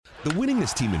The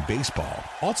winningest team in baseball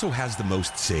also has the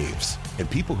most saves, and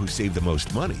people who save the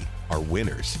most money are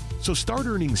winners. So start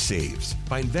earning saves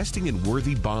by investing in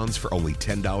worthy bonds for only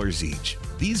 $10 each.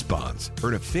 These bonds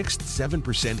earn a fixed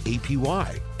 7%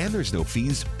 APY, and there's no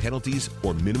fees, penalties,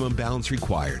 or minimum balance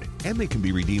required, and they can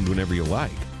be redeemed whenever you like.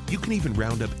 You can even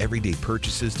round up everyday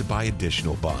purchases to buy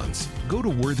additional bonds. Go to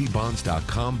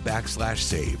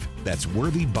worthybonds.com/save. That's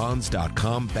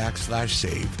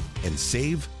worthybonds.com/save and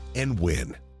save and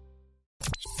win.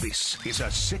 This is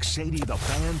a 680 The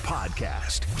Fan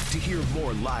podcast. To hear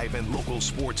more live and local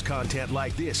sports content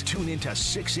like this, tune into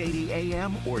 680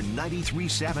 AM or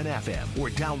 93.7 FM or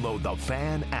download the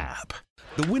Fan app.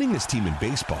 The winningest team in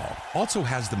baseball also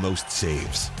has the most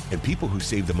saves, and people who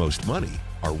save the most money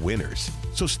are winners.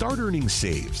 So start earning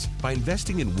saves by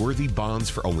investing in worthy bonds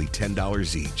for only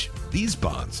 $10 each. These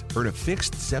bonds earn a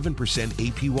fixed 7%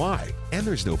 APY, and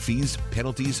there's no fees,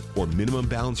 penalties, or minimum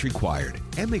balance required,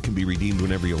 and they can be redeemed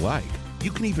whenever you like.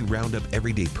 You can even round up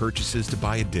everyday purchases to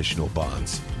buy additional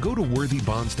bonds. Go to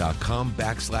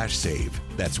worthybonds.com/save.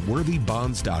 That's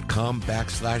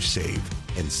worthybonds.com/save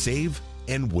and save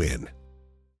and win.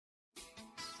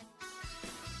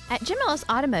 At Jim Ellis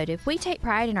Automotive, we take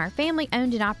pride in our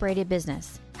family-owned and operated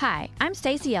business. Hi, I'm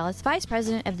Stacey Ellis, Vice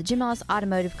President of the Jim Ellis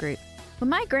Automotive Group. When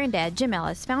my granddad, Jim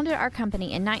Ellis, founded our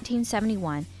company in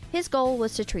 1971, his goal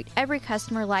was to treat every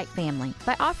customer like family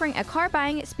by offering a car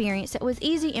buying experience that was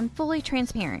easy and fully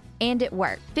transparent. And it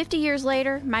worked. 50 years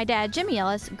later, my dad, Jimmy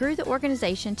Ellis, grew the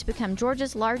organization to become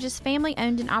Georgia's largest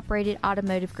family-owned and operated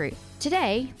automotive group.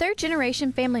 Today,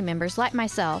 third-generation family members like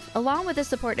myself, along with the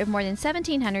support of more than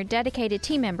 1,700 dedicated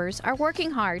team members, are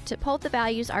working hard to uphold the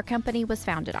values our company was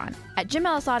founded on. At Jim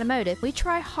Ellis Automotive, we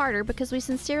try harder because we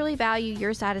sincerely value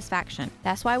your satisfaction.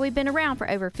 That's why we've been around for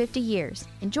over 50 years.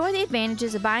 Enjoy the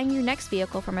advantages of buying your next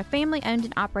vehicle from a family-owned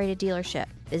and operated dealership.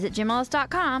 Visit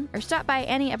JimEllis.com or stop by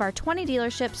any of our 20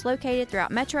 dealerships located throughout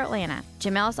Metro Atlanta.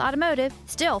 Jim Ellis Automotive,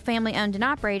 still family-owned and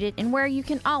operated, and where you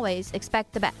can always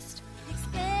expect the best.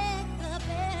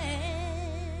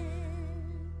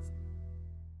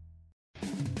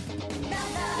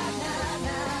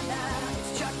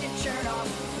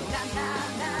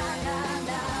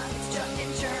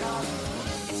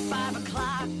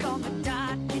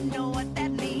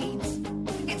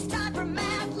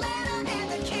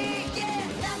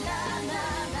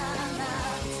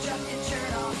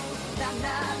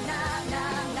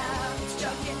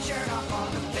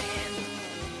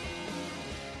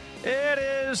 It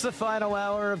is the final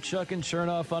hour of Chuck and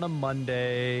Chernoff on a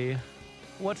Monday.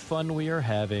 What fun we are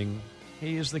having.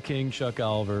 He is the king, Chuck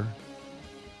Oliver.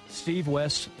 Steve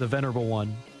West, the venerable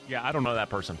one. Yeah, I don't know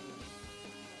that person.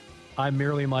 I'm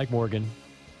merely Mike Morgan.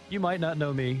 You might not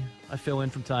know me. I fill in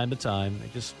from time to time. They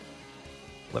just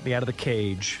let me out of the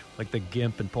cage, like the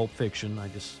Gimp in Pulp Fiction. I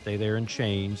just stay there in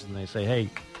chains, and they say,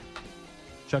 hey,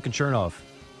 Chuck and Chernoff,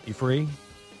 you free?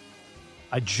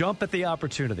 I jump at the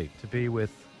opportunity to be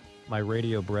with my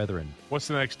radio brethren. What's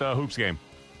the next hoops game?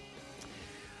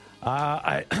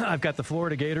 I've got the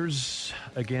Florida Gators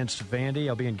against Vandy.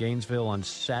 I'll be in Gainesville on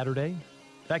Saturday.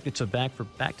 In fact, it's a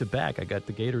back-to-back. I got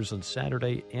the Gators on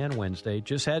Saturday and Wednesday.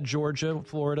 Just had Georgia,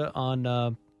 Florida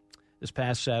on this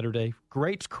past Saturday.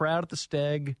 Great crowd at the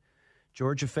Steg.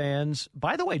 Georgia fans.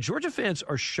 By the way, Georgia fans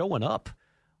are showing up.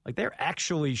 Like, they're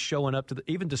actually showing up to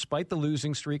even despite the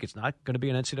losing streak. It's not going to be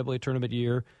an NCAA tournament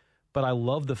year. But I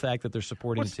love the fact that they're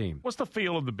supporting the team. What's the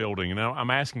feel of the building? You know, I'm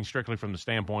asking strictly from the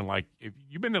standpoint, like, if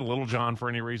you've been to Little John for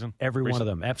any reason? Every one of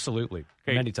them, absolutely.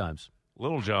 Okay. Many times.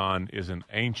 Little John is an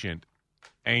ancient,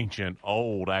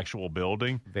 old actual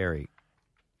building. Very.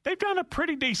 They've done a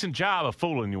pretty decent job of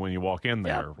fooling you when you walk in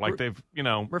there. Yeah, like they've,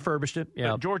 refurbished it.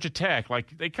 Yeah. Georgia Tech,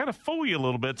 like they kind of fool you a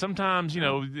little bit. Sometimes,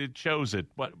 it shows it.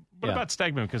 What about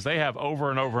Stegman? Because they have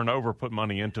over and over and over put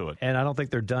money into it. And I don't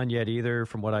think they're done yet either.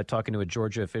 From what I talking to a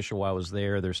Georgia official while I was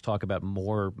there, there's talk about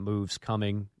more moves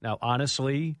coming. Now,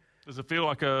 honestly, does it feel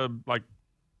like a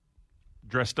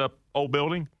dressed up old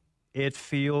building? It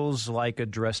feels like a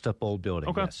dressed up old building.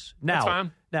 Okay, yes. That's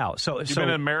fine. Now, you've been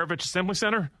in Maravich Assembly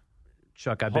Center?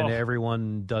 Chuck, I've been to every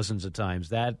one dozens of times.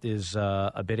 That is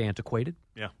a bit antiquated.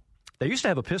 Yeah. They used to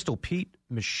have a Pistol Pete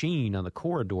machine on the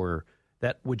corridor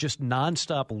that would just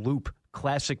nonstop loop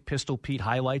classic Pistol Pete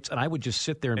highlights, and I would just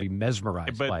sit there and be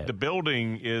mesmerized by it. But the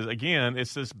building is, again,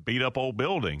 it's this beat-up old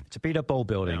building. It's a beat-up old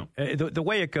building. Yeah. The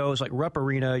way it goes, like Rupp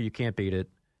Arena, you can't beat it.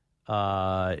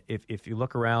 If you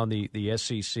look around the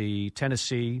SEC,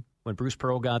 Tennessee, when Bruce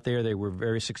Pearl got there, they were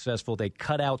very successful. They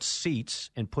cut out seats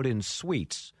and put in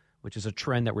suites, which is a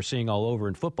trend that we're seeing all over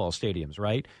in football stadiums,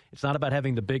 right? It's not about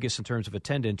having the biggest in terms of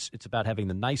attendance. It's about having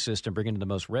the nicest and bringing in the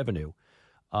most revenue.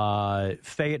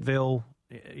 Fayetteville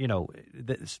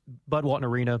Bud Walton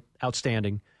Arena,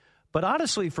 outstanding. But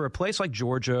honestly, for a place like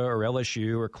Georgia or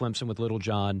LSU or Clemson with Little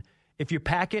John, if you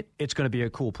pack it, it's going to be a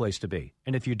cool place to be.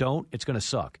 And if you don't, it's going to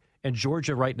suck. And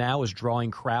Georgia right now is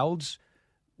drawing crowds,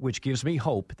 which gives me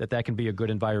hope that can be a good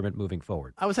environment moving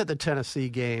forward. I was at the Tennessee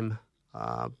game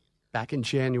back in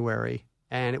January,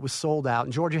 and it was sold out.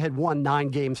 And Georgia had won 9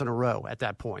 games in a row at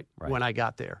that point when I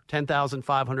got there.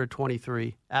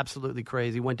 10,523, absolutely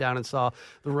crazy. Went down and saw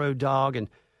the Road Dogg and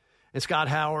Scott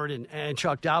Howard and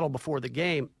Chuck Dowdle before the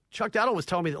game. Chuck Dowdle was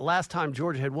telling me that last time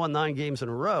Georgia had won 9 games in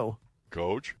a row,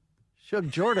 Coach Shug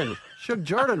Jordan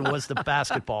was the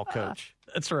basketball coach.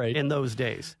 That's right. In those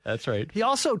days. That's right. He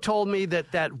also told me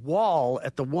that wall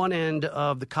at the one end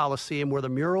of the Coliseum where the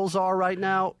murals are right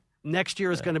now, next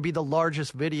year is going to be the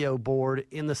largest video board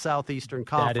in the Southeastern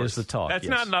Conference. That is the talk. That's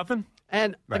not nothing.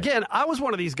 And again, I was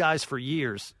one of these guys for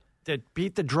years that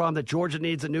beat the drum that Georgia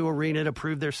needs a new arena to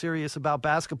prove they're serious about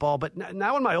basketball. But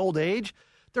now in my old age,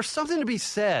 there's something to be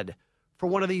said for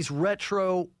one of these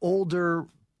retro, older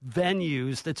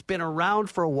venues that's been around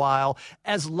for a while,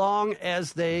 as long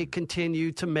as they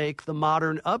continue to make the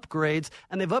modern upgrades.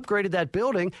 And they've upgraded that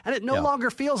building, and it no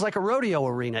longer feels like a rodeo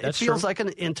arena. That's it feels true. like an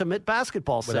intimate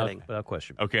basketball setting. Without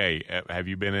question. Okay, have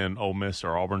you been in Ole Miss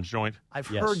or Auburn's joint? I've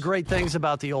heard great things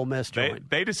about the Ole Miss joint.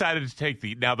 They decided to take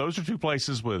now those are two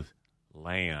places with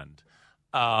land.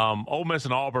 Ole Miss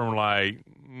and Auburn were like,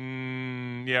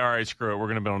 all right, screw it. We're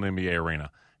going to build an NBA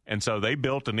arena. And so they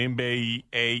built an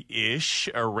NBA-ish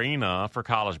arena for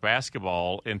college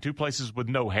basketball in two places with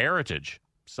no heritage.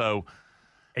 So,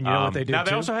 and you know what they did? Now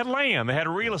they also had land. They had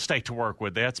real estate to work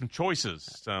with. They had some choices.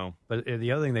 So, but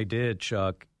the other thing they did,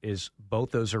 Chuck, is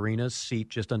both those arenas seat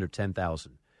just under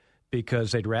 10,000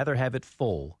 because they'd rather have it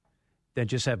full than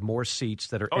just have more seats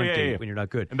that are empty when you're not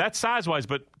good. And that's size-wise,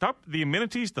 but the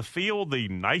amenities, the feel, the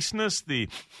niceness, the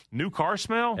new car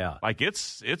smell, like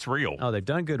it's real. Oh, they've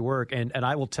done good work. And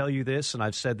I will tell you this, and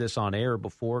I've said this on air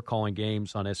before, calling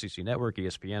games on SEC Network,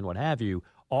 ESPN, what have you.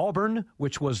 Auburn,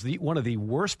 which was one of the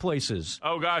worst places.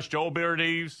 Oh, gosh, Joel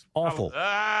Beardees. Awful.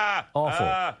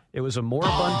 Awful. It was a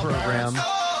moribund program.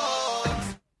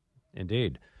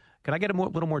 Indeed. Can I get a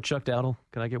little more Chuck Dowdle?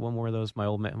 Can I get one more of those? My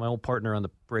old partner on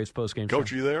the Braves postgame show.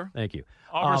 Coach, are you there? Thank you.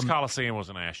 Auburn's Coliseum was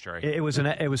an ashtray. It was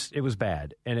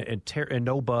bad, and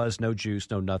no buzz, no juice,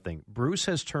 no nothing. Bruce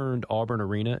has turned Auburn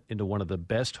Arena into one of the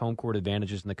best home court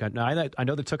advantages in the country. Now, I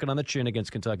know they took it on the chin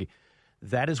against Kentucky.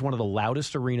 That is one of the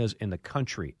loudest arenas in the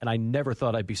country, and I never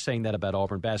thought I'd be saying that about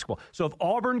Auburn basketball. So if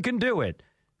Auburn can do it,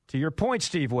 to your point,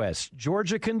 Steve West,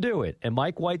 Georgia can do it, and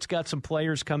Mike White's got some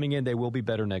players coming in. They will be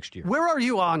better next year. Where are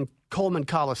you on Coleman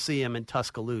Coliseum in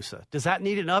Tuscaloosa? Does that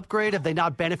need an upgrade? Have they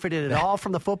not benefited at all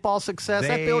from the football success?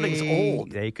 That building's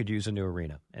old. They could use a new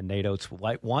arena, and Nate Oates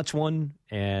wants one,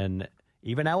 and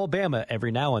even Alabama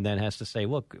every now and then has to say,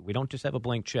 look, we don't just have a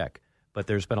blank check. But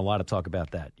there's been a lot of talk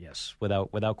about that, yes.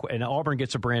 And Auburn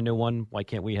gets a brand new one. Why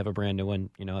can't we have a brand new one?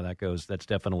 You know how that goes. That's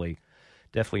definitely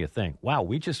a thing. Wow,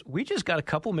 we just got a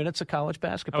couple minutes of college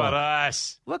basketball. How about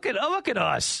us? Look at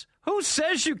us. Who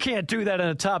says you can't do that in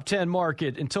a top 10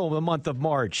 market until the month of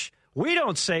March? We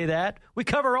don't say that. We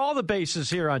cover all the bases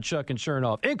here on Chuck and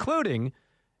Chernoff, including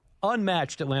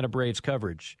unmatched Atlanta Braves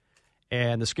coverage.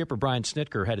 And the skipper, Brian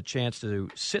Snitker, had a chance to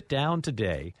sit down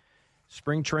today.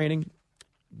 Spring training,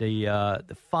 the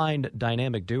fine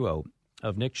dynamic duo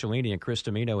of Nick Cellini and Chris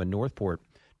Domino in Northport,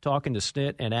 talking to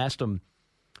Snit and asked him,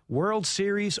 World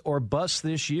Series or bust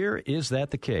this year? Is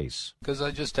that the case? Because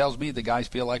it just tells me the guys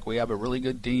feel like we have a really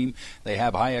good team. They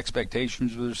have high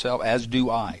expectations for themselves, as do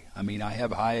I. I mean, I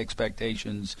have high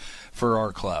expectations for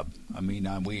our club. I mean,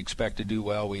 we expect to do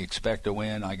well. We expect to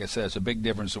win. Like I said, it's a big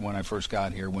difference than when I first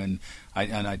got here.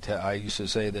 I used to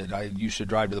say that I used to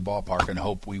drive to the ballpark and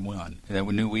hope we won. And then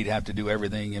we knew we'd have to do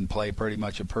everything and play pretty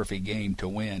much a perfect game to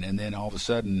win. And then all of a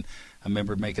sudden, I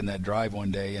remember making that drive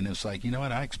one day, and it's like, you know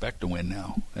what, I expect to win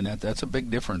now. And that's a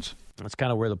big difference. That's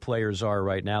kind of where the players are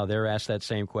right now. They're asked that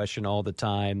same question all the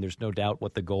time. There's no doubt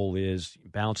what the goal is.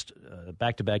 Bounced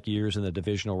back-to-back years in the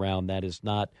divisional round. That is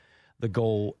not the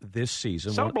goal this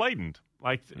season. So blatant.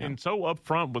 And so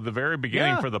upfront with the very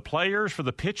beginning for the players, for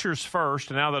the pitchers first,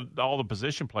 and now that all the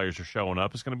position players are showing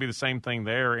up, it's going to be the same thing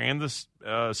there, and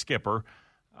the skipper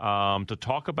to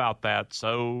talk about that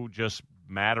so just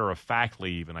matter-of-factly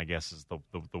even, I guess, is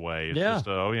the way. It's just,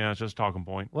 it's just a talking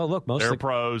point. Well, look, they're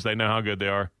pros. They know how good they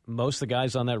are. Most of the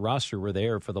guys on that roster were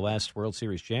there for the last World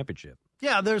Series championship.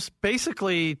 Yeah, there's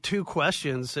basically two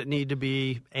questions that need to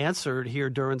be answered here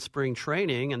during spring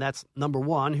training, and that's, number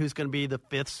one, who's going to be the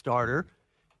fifth starter,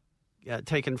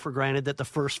 taken for granted that the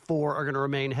first four are going to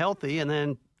remain healthy, and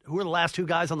then who are the last two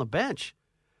guys on the bench?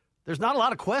 There's not a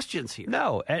lot of questions here.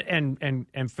 No,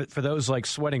 and for those like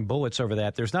sweating bullets over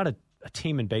that, there's not a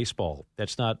team in baseball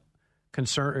that's not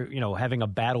concerned, having a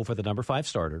battle for the number 5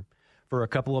 starter, for a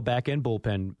couple of back-end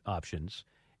bullpen options,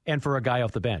 and for a guy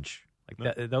off the bench.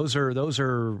 Those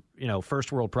are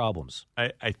first world problems.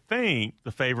 I think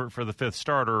the favorite for the 5th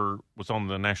starter was on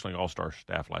the National League All-Star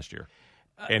staff last year,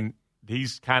 and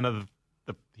he's kind of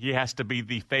he has to be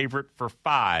the favorite for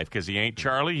 5 because he ain't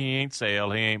Charlie, he ain't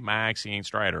Sale, he ain't Max, he ain't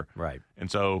Strider. Right. And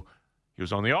so he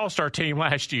was on the All-Star team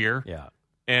last year. Yeah.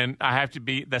 And I have to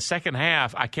be the second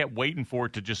half. I kept waiting for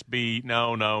it to just be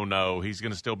no. He's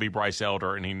going to still be Bryce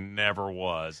Elder, and he never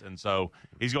was. And so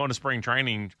he's going to spring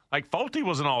training. Like Fulte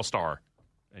was an all-star,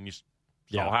 and you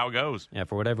saw how it goes. Yeah,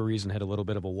 for whatever reason, hit a little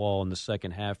bit of a wall in the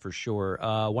second half for sure.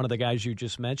 One of the guys you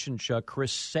just mentioned, Chuck,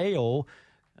 Chris Sale,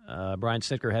 Brian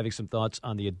Snitker having some thoughts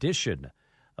on the addition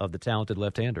of the talented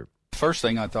left-hander. First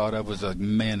thing I thought of was,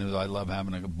 man, I love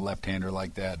having a left-hander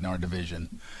like that in our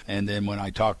division. And then when I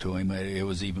talked to him, it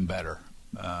was even better.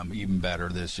 I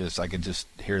could just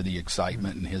hear the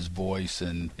excitement in his voice,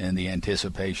 and the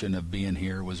anticipation of being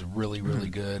here was really, really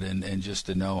good. And just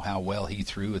to know how well he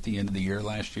threw at the end of the year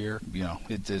last year,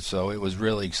 so it was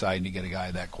really exciting to get a guy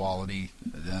of that quality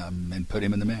and put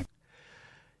him in the mix.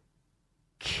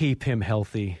 Keep him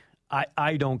healthy.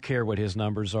 I don't care what his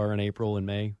numbers are in April and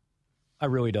May. I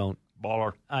really don't.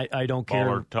 Baller. I don't care.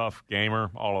 Baller, tough,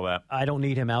 gamer, all of that. I don't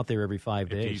need him out there every 5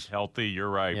 days. If he's healthy, you're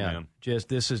right, man. Just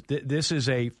this is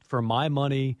a, for my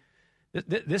money,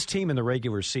 this team in the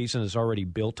regular season is already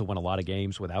built to win a lot of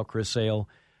games without Chris Sale.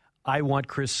 I want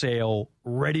Chris Sale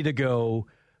ready to go.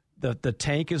 The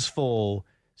tank is full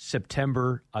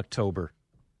September, October.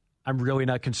 I'm really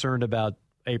not concerned about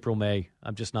April, May.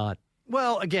 I'm just not.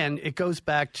 Well, again, it goes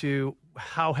back to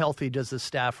how healthy does the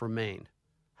staff remain?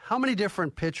 How many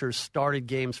different pitchers started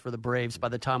games for the Braves by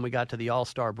the time we got to the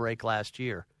All-Star break last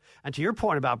year? And to your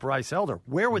point about Bryce Elder,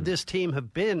 where would this team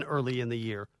have been early in the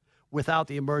year without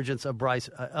the emergence of Bryce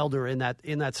Elder in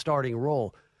that starting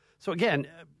role? So again,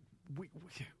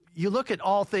 you look at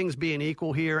all things being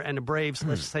equal here, and the Braves,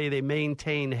 let's say they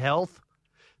maintain health.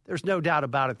 There's no doubt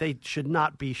about it. They should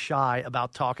not be shy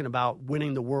about talking about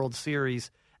winning the World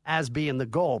Series as being the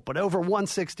goal. But over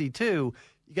 162,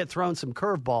 you get thrown some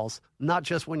curveballs, not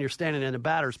just when you're standing in a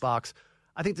batter's box.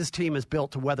 I think this team is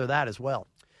built to weather that as well.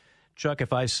 Chuck,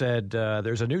 if I said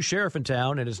there's a new sheriff in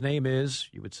town and his name is,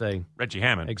 you would say? Reggie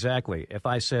Hammond. Exactly. If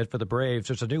I said for the Braves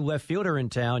there's a new left fielder in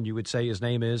town, you would say his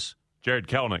name is? Jared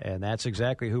Kelenic. And that's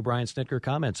exactly who Brian Snitker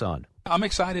comments on. I'm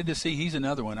excited to see he's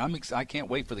another one. I can't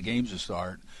wait for the games to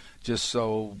start, just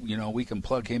so we can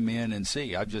plug him in and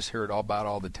see. I've just heard all about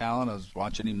all the talent. I was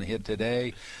watching him hit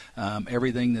today,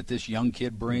 everything that this young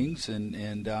kid brings,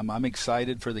 and I'm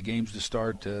excited for the games to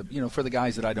start. For the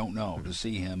guys that I don't know, to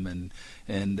see him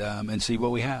and see what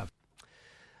we have.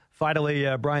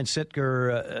 Finally, Brian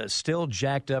Snitker still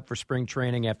jacked up for spring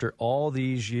training after all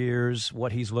these years.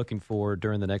 What he's looking for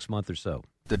during the next month or so.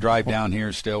 The drive down here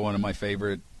is still one of my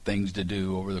favorite things to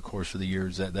do over the course of the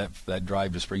years. That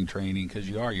drive to spring training, because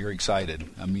you're excited.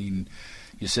 I mean,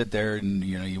 you sit there and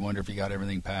you wonder if you got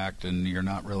everything packed, and you're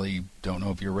not really don't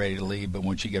know if you're ready to leave. But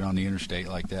once you get on the interstate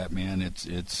like that, man,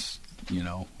 it's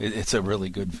a really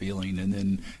good feeling. And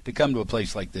then to come to a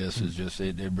place like this is just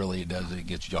it really does. It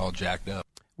gets you all jacked up.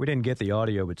 We didn't get the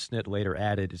audio, but Snit later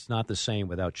added, it's not the same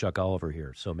without Chuck Oliver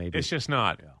here. So maybe it's just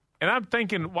not. Yeah. And I'm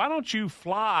thinking, why don't you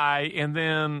fly and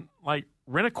then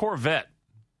rent a Corvette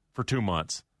for 2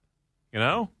 months?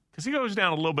 Because he goes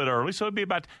down a little bit early, so it'd be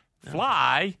about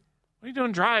fly. What are you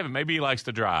doing driving? Maybe he likes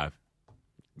to drive.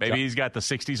 Maybe he's got the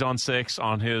 60s on 6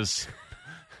 on his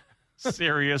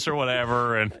Sirius or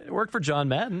whatever, and it worked for John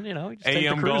Madden. He just take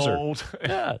AM the cruiser. Gold.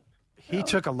 Yeah. He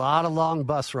took a lot of long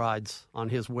bus rides on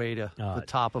his way to the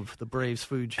top of the Braves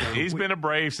food chain. He's been a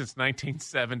Brave since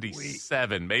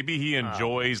 1977. Maybe he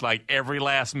enjoys every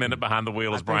last minute behind the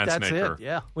wheel as Brian Snitker. It,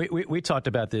 yeah. We talked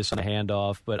about this in a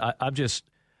handoff, but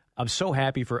I'm so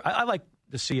happy for. I like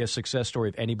to see a success story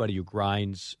of anybody who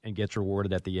grinds and gets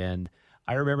rewarded at the end.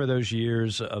 I remember those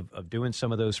years of doing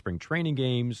some of those spring training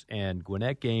games and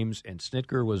Gwinnett games, and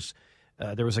Snitker was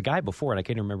there was a guy before, and I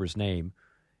can't remember his name.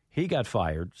 He got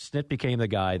fired. Snit became the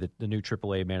guy, the new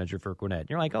AAA manager for Gwinnett. And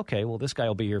you're like, okay, well, this guy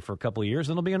will be here for a couple of years,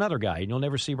 then there'll be another guy, and you'll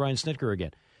never see Brian Snitker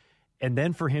again. And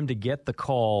then for him to get the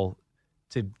call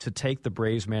to take the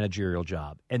Braves managerial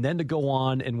job, and then to go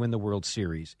on and win the World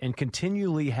Series, and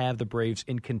continually have the Braves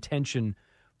in contention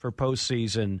for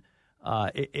postseason,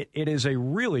 it is a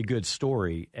really good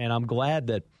story. And I'm glad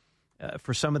that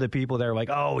for some of the people that are like,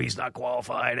 oh, he's not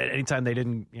qualified. Anytime they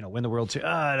didn't win the World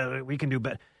Series, we can do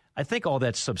better. I think all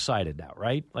that's subsided now,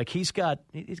 right? Like he's got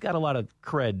a lot of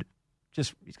cred.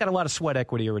 He's got a lot of sweat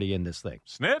equity already in this thing.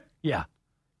 Snit? Yeah.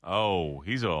 Oh,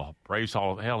 he's a Braves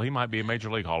Hall of Hell. He might be a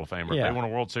Major League Hall of Famer. Yeah. They won a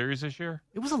World Series this year?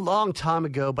 It was a long time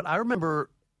ago, but I remember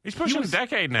He's pushing a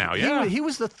decade now, yeah. He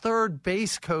was the third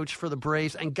base coach for the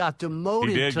Braves and got demoted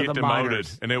He did to get the demoted.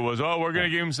 minors. And it was, we're going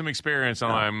to give him some experience.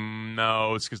 And I'm like,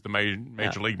 no, it's because the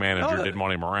Major League manager didn't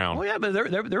want him around. Well, yeah, but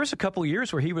there was a couple of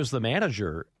years where he was the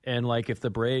manager, and like if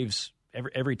the Braves,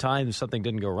 every time something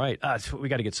didn't go right, we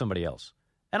got to get somebody else.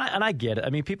 And I get it. I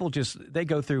mean, people they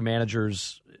go through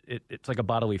managers. It's like a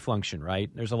bodily function, right?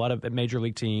 There's a lot of major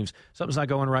league teams. Something's not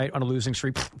going right on a losing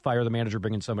streak, fire the manager,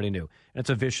 bring in somebody new. And it's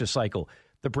a vicious cycle.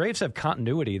 The Braves have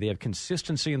continuity. They have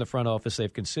consistency in the front office. They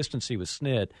have consistency with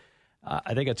Snit.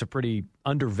 I think it's a pretty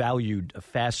undervalued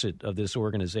facet of this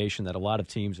organization that a lot of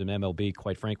teams in MLB,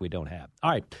 quite frankly, don't have. All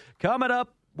right, coming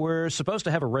up, we're supposed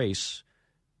to have a race,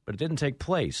 but it didn't take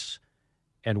place.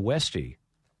 And Westy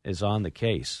is on the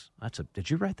case. Did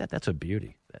you write that? That's a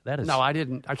beauty. That is. No, I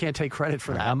didn't. I can't take credit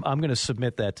for that. I'm going to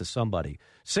submit that to somebody.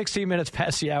 16 minutes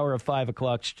past the hour of 5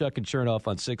 o'clock. Chuck and Chernoff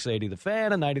on 680 The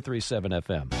Fan and 93.7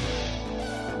 FM.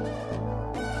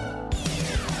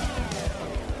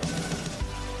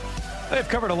 They've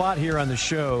covered a lot here on the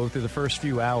show through the first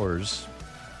few hours.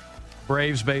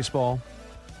 Braves baseball,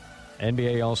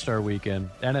 NBA All-Star Weekend,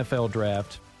 NFL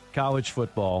Draft, college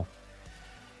football.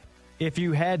 If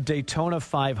you had Daytona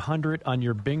 500 on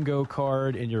your bingo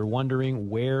card and you're wondering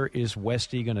where is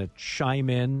Westy going to chime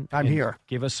in, I'm here.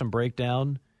 Give us some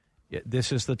breakdown,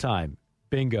 this is the time.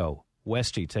 Bingo.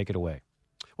 Westy, take it away.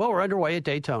 Well, we're underway at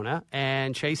Daytona,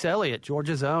 and Chase Elliott,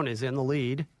 Georgia's own, is in the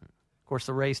lead. Of course,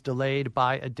 the race delayed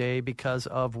by a day because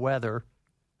of weather,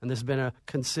 and this has been a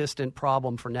consistent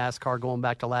problem for NASCAR going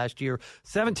back to last year.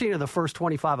 17 of the first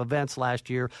 25 events last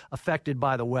year affected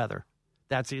by the weather.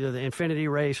 That's either the Infinity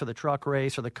race or the truck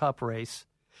race or the Cup race.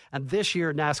 And this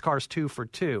year, NASCAR's 2 for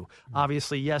 2.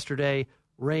 Obviously, yesterday,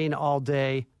 rain all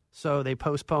day, so they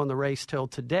postponed the race till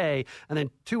today. And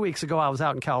then 2 weeks ago, I was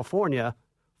out in California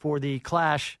for the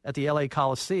Clash at the LA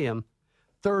Coliseum.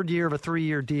 Third year of a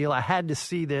 3-year deal. I had to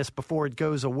see this before it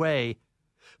goes away.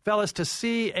 Fellas, to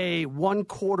see a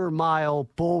 1/4 mile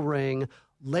bull ring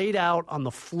laid out on the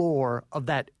floor of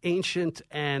that ancient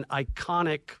and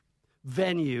iconic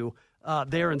venue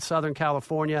there in Southern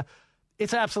California,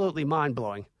 it's absolutely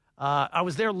mind-blowing. I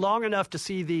was there long enough to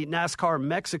see the NASCAR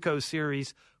Mexico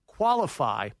Series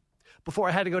qualify before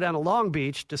I had to go down to Long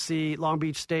Beach to see Long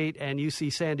Beach State and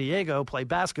UC San Diego play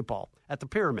basketball at the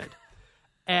Pyramid.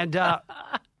 And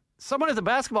someone at the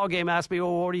basketball game asked me,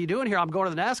 well, what are you doing here? I'm going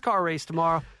to the NASCAR race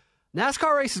tomorrow.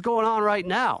 NASCAR race is going on right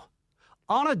now.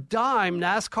 On a dime,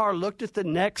 NASCAR looked at the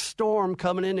next storm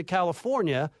coming into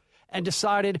California and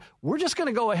decided we're just going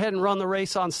to go ahead and run the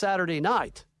race on Saturday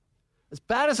night. As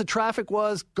bad as the traffic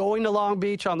was going to Long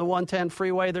Beach on the 110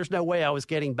 freeway, there's no way I was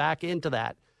getting back into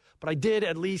that. But I did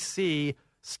at least see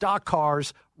stock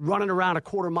cars running around a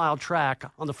 1/4 mile track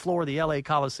on the floor of the LA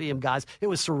Coliseum, guys. It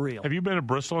was surreal. Have you been to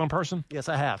Bristol in person? Yes,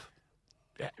 I have.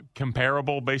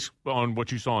 Comparable based on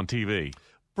what you saw on TV?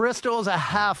 Bristol is a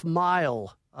 1/2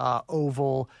 mile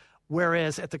oval,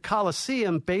 whereas at the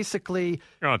Coliseum, basically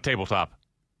You're on a tabletop.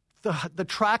 the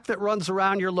track that runs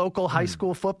around your local high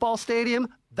school football stadium,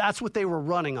 that's what they were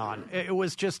running on. It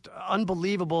was just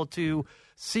unbelievable to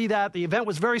see that. The event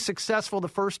was very successful the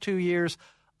first 2 years.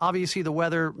 Obviously, the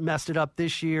weather messed it up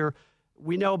this year.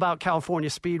 We know about California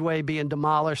Speedway being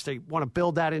demolished. They want to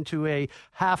build that into a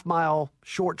 1/2 mile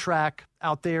short track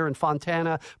out there in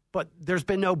Fontana, but there's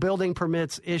been no building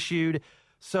permits issued.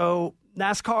 So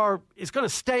NASCAR is going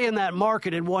to stay in that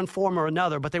market in one form or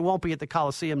another, but they won't be at the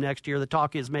Coliseum next year. The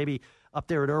talk is maybe up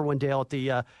there at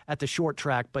Irwindale at the short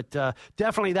track, but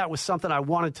definitely that was something I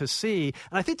wanted to see.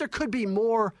 And I think there could be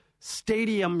more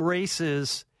stadium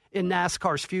races in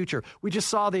NASCAR's future. We just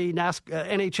saw the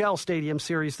NHL Stadium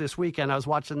Series this weekend. I was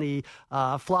watching the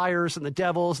Flyers and the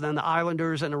Devils and then the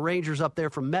Islanders and the Rangers up there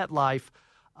from MetLife.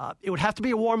 It would have to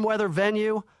be a warm weather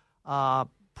venue,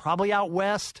 probably out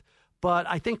west, but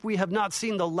I think we have not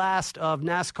seen the last of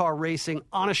NASCAR racing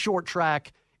on a short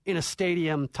track in a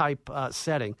stadium-type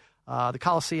setting. The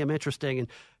Coliseum, interesting, and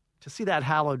to see that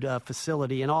hallowed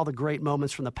facility and all the great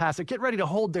moments from the past. They get ready to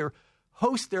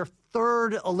host their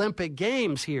 3rd Olympic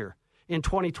Games here in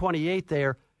 2028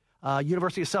 there.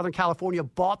 University of Southern California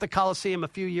bought the Coliseum a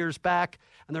few years back,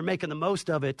 and they're making the most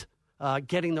of it,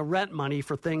 getting the rent money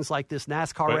for things like this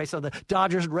NASCAR race. So the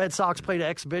Dodgers and Red Sox played an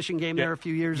exhibition game there a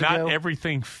few years ago. Not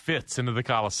everything fits into the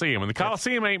Coliseum, and the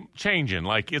Coliseum ain't changing.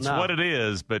 Like, it's what it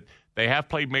is, but they have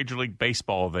played Major League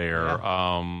Baseball there.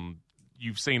 Yeah.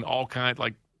 You've seen all kinds,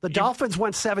 like The Dolphins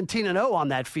went 17-0 on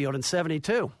that field in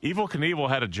 72. Evel Knievel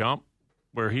had a jump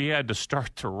where he had to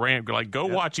start to ramp. Go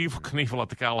watch Evel Knievel at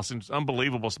the Coliseum. It's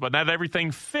unbelievable. But not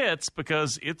everything fits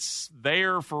because it's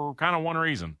there for kind of one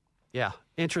reason. Yeah,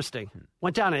 interesting.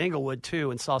 Went down to Inglewood,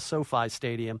 too, and saw SoFi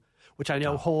Stadium, which I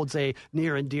know holds a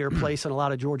near and dear place in a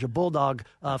lot of Georgia Bulldog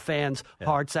fans'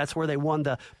 hearts. That's where they won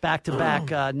the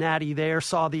back-to-back Natty there.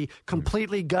 Saw the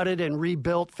completely gutted and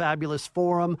rebuilt Fabulous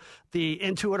Forum, the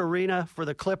Intuit Arena for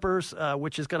the Clippers,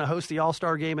 which is going to host the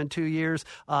All-Star Game in 2 years.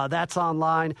 That's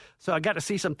online. So I got to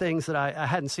see some things that I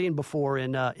hadn't seen before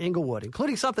in Inglewood,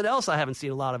 including something else I haven't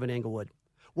seen a lot of in Inglewood.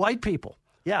 White people.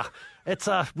 Yeah, it's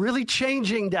really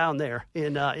changing down there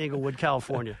in Inglewood,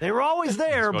 California. They were always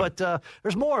there, but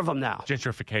there's more of them now.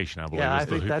 Gentrification, I believe. Yeah, I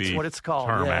think that's what it's called.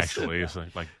 Term, yes. Actually, it's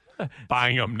like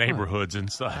buying up neighborhoods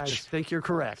and such. I think you're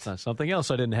correct. Something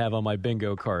else I didn't have on my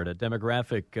bingo card, a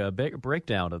demographic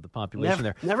breakdown of the population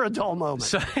there. Never a dull moment.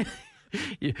 So,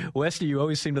 Westy, you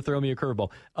always seem to throw me a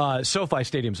curveball. SoFi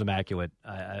Stadium's immaculate.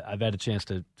 I've had a chance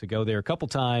to go there a couple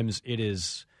times. It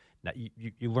is... Now,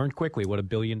 you learn quickly what $1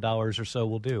 billion or so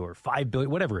will do, or $5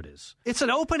 billion, whatever it is. It's an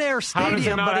open-air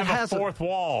stadium, but it has a fourth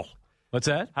wall. What's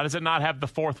that? How does it not have the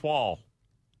fourth wall?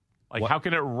 Like, how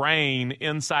can it rain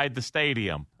inside the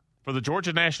stadium for the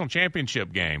Georgia National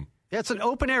Championship game? Yeah, it's an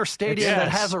open-air stadium that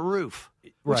has a roof,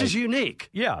 which is unique.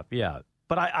 Yeah.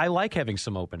 But I like having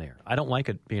some open air. I don't like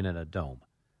it being in a dome.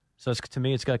 So to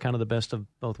me, it's got kind of the best of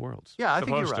both worlds. Yeah, I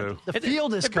think you're right. The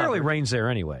field is covered. It barely rains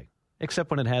there anyway.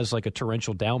 Except when it has like a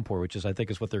torrential downpour, which I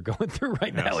think is what they're going through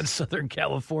right now in Southern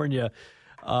California.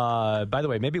 By the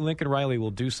way, maybe Lincoln Riley will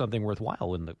do something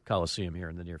worthwhile in the Coliseum here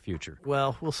in the near future.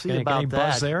 Well, we'll see about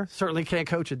that. Buzz there? Certainly can't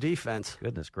coach a defense.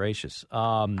 Goodness gracious.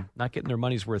 Not getting their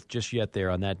money's worth just yet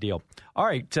there on that deal. All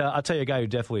right, I'll tell you a guy who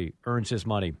definitely earns his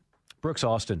money. Brooks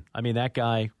Austin. I mean, that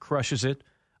guy crushes it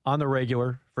on the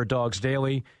regular for Dogs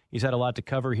Daily. He's had a lot to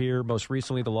cover here. Most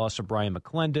recently, the loss of Brian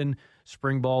McClendon.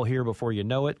 Spring ball here before you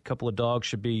know it. A couple of dogs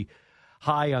should be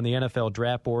high on the NFL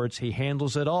draft boards. He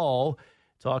handles it all.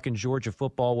 Talking Georgia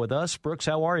football with us. Brooks,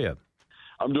 how are you?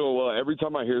 I'm doing well. Every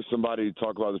time I hear somebody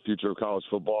talk about the future of college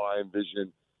football, I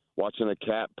envision watching a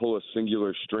cat pull a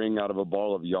singular string out of a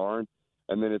ball of yarn,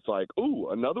 and then it's like, ooh,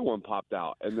 another one popped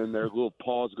out. And then their little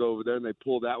paws go over there, and they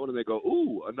pull that one, and they go,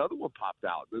 ooh, another one popped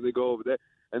out. Then they go over there.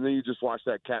 And then you just watch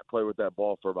that cat play with that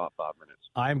ball for about 5 minutes.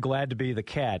 I'm glad to be the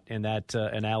cat in that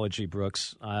analogy,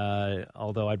 Brooks,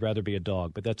 although I'd rather be a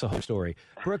dog, but that's a whole story.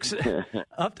 Brooks,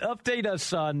 update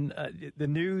us on the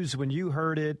news when you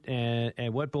heard it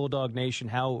and what Bulldog Nation,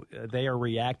 how they are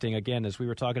reacting. Again, as we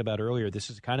were talking about earlier, this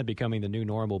is kind of becoming the new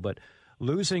normal, but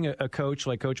losing a coach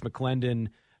like Coach McClendon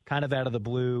kind of out of the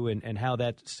blue and how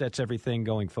that sets everything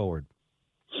going forward.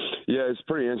 Yeah, it's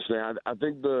pretty interesting. I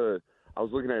think I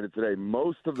was looking at it today.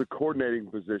 Most of the coordinating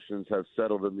positions have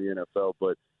settled in the NFL,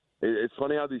 but it's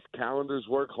funny how these calendars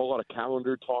work. A whole lot of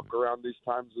calendar talk around these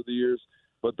times of the years,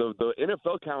 but the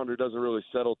NFL calendar doesn't really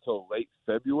settle till late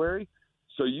February.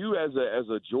 So you, as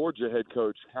a Georgia head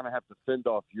coach, kind of have to fend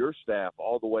off your staff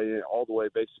all the way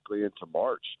basically into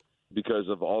March because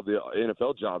of all the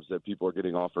NFL jobs that people are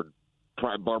getting offered.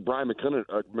 Brian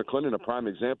McClendon, a prime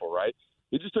example, right?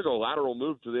 He just took a lateral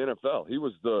move to the NFL. He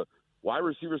was the wide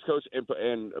receivers coach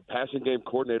and passing game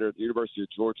coordinator at the University of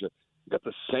Georgia. He got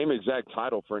the same exact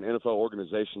title for an NFL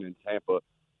organization in Tampa.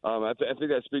 I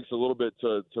think that speaks a little bit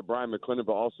to Brian McClendon,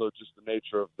 but also just the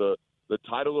nature of the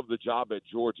title of the job at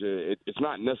Georgia. It's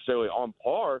not necessarily on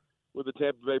par with the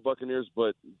Tampa Bay Buccaneers,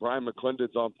 but Brian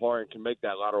McClendon's on par and can make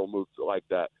that lateral move like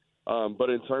that. But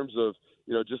in terms of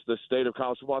just the state of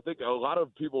college football, I think a lot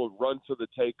of people run to the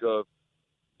take of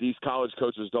these college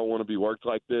coaches don't want to be worked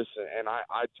like this, and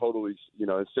I totally,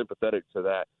 am sympathetic to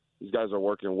that. These guys are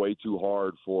working way too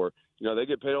hard for, they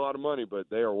get paid a lot of money, but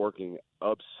they are working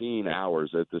obscene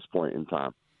hours at this point in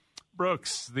time.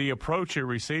 Brooks, the approach at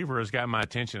receiver has got my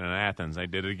attention in Athens. They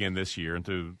did it again this year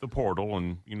into the portal,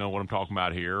 and you know what I'm talking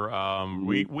about here.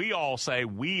 We all say,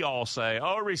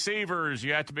 oh, receivers,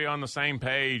 you have to be on the same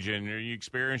page, and you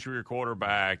experience your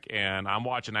quarterback. And I'm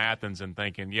watching Athens and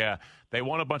thinking, yeah, they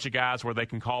want a bunch of guys where they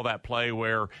can call that play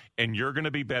and you're going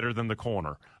to be better than the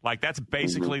corner. Like, that's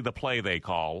basically the play they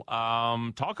call.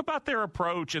 Talk about their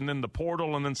approach and then the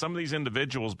portal and then some of these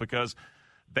individuals, because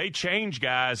they change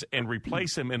guys and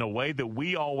replace them in a way that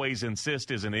we always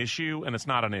insist is an issue, and it's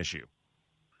not an issue.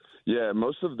 Yeah,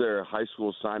 most of their high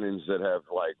school signings that have,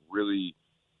 really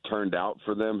turned out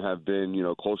for them have been,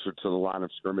 closer to the line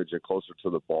of scrimmage and closer to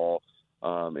the ball,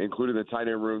 including the tight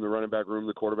end room, the running back room,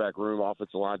 the quarterback room,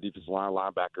 offensive line, defensive line,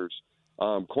 linebackers.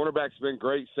 Cornerback's been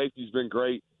great. Safety's been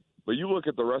great. But you look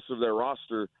at the rest of their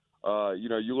roster,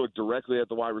 You look directly at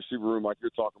the wide receiver room like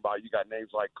you're talking about. You got names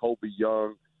like Colby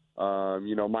Young,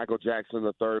 Michael Jackson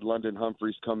III, London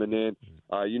Humphreys coming in.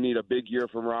 You need a big year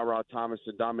from Ra Thomas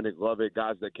and Dominic Lovett,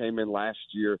 guys that came in last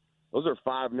year. Those are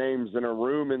 5 names in a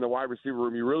room in the wide receiver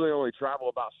room. You really only travel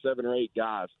about 7 or 8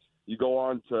 guys. You go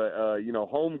on to,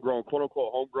 homegrown,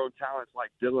 quote-unquote, homegrown talents like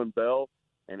Dylan Bell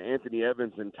and Anthony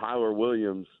Evans and Tyler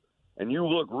Williams. And you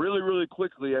look really, really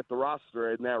quickly at the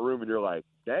roster in that room, and you're like,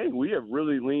 dang, we have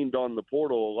really leaned on the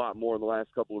portal a lot more in the last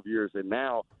couple of years. And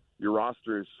now your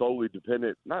roster is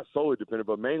not solely dependent,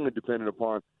 but mainly dependent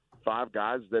upon 5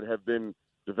 guys that have been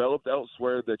developed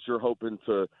elsewhere that you're hoping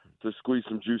to squeeze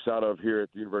some juice out of here at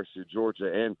the University of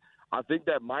Georgia. And I think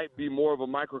that might be more of a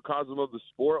microcosm of the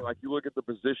sport. Like, you look at the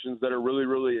positions that are really,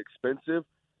 really expensive,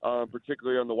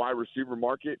 particularly on the wide receiver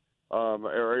market.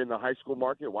 Or in the high school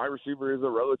market, wide receiver is a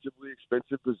relatively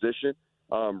expensive position.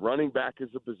 Running back is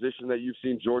a position that you've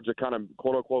seen Georgia kind of,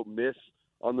 quote-unquote, miss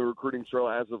on the recruiting trail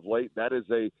as of late. That is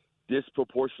a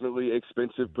disproportionately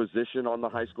expensive position on the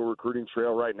high school recruiting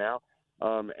trail right now.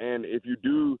 And if you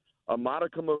do a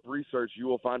modicum of research, you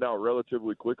will find out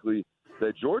relatively quickly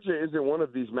that Georgia isn't one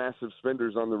of these massive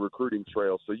spenders on the recruiting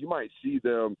trail. So you might see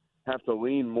them have to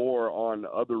lean more on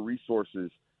other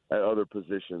resources at other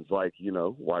positions like,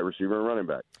 wide receiver and running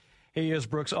back. He is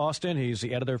Brooks Austin. He's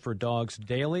the editor for Dogs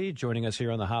Daily, joining us here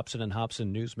on the Hobson and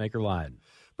Hobson Newsmaker Line.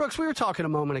 Brooks, we were talking a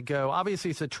moment ago.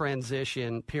 Obviously, it's a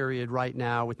transition period right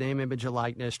now with name, image, and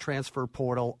likeness, transfer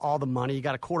portal, all the money. You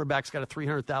got a quarterback's got a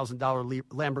 $300,000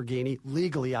 Lamborghini,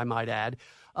 legally, I might add.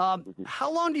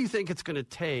 How long do you think it's going to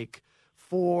take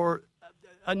for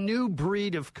a new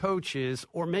breed of coaches,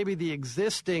 or maybe the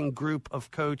existing group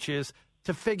of coaches,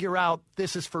 to figure out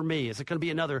this is for me? Is it going to be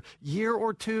another year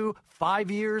or 2, 5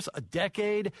 years, a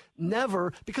decade?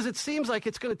 Never, because it seems like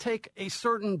it's going to take a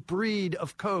certain breed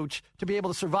of coach to be able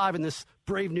to survive in this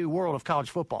brave new world of college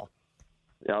football.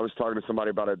 Yeah, I was talking to somebody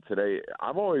about it today.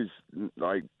 I've always,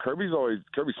 Kirby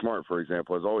Smart, for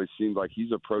example, has always seemed like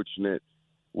he's approaching it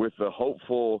with the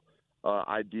hopeful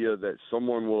idea that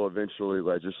someone will eventually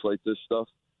legislate this stuff.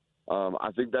 I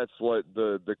think that's what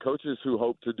the coaches who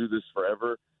hope to do this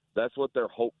forever, that's what they're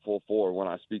hopeful for when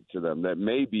I speak to them, that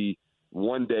maybe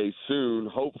one day soon,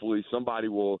 hopefully, somebody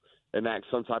will enact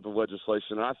some type of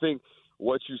legislation. And I think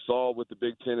what you saw with the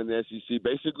Big Ten and the SEC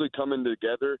basically coming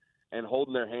together and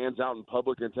holding their hands out in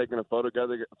public and taking a photo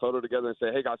together and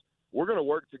say, hey, guys, we're going to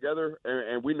work together,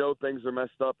 and we know things are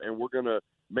messed up, and we're going to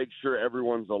make sure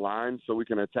everyone's aligned so we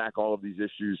can attack all of these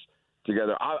issues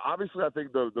together. Obviously, I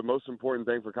think the most important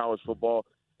thing for college football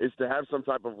is to have some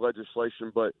type of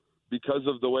legislation, but because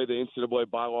of the way the NCAA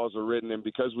bylaws are written and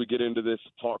because we get into this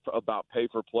talk about pay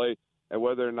for play and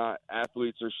whether or not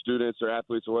athletes or students or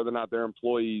athletes or whether or not they're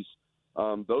employees,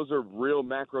 those are real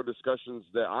macro discussions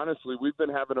that honestly we've been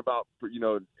having about,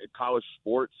 college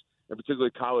sports and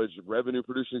particularly college revenue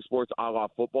producing sports a la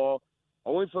football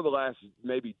only for the last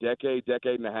maybe decade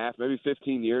and a half, maybe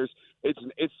 15 years. It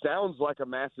sounds like a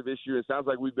massive issue. It sounds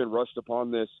like we've been rushed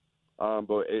upon this,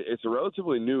 but it's a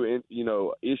relatively new,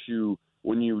 issue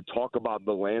when you talk about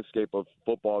the landscape of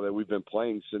football that we've been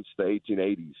playing since the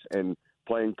 1880s and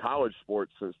playing college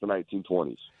sports since the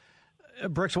 1920s.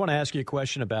 Brooks, I want to ask you a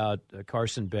question about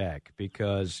Carson Beck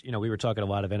because, we were talking a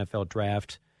lot of NFL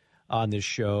draft on this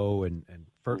show and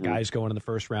guys going in the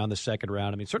first round, the second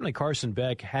round. I mean, certainly Carson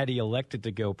Beck, had he elected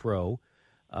to go pro,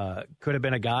 could have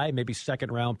been a guy, maybe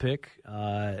second-round pick.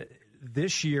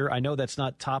 This year, I know that's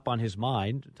not top on his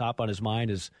mind. Top on his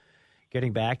mind is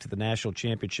getting back to the national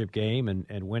championship game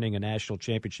and winning a national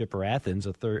championship for Athens,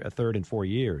 a third in 4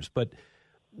 years. But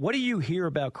what do you hear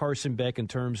about Carson Beck in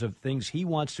terms of things he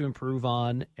wants to improve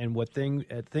on and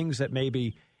things that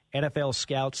maybe NFL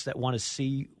scouts that want to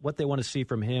see, what they want to see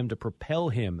from him to propel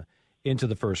him into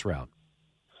the first round?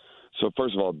 So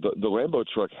first of all, the Lambo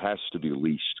truck has to be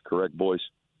leashed, correct, boys?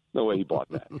 No way he bought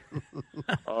that.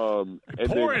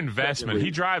 Poor investment.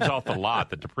 He drives off the lot,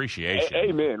 the depreciation.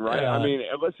 Amen, right? I mean,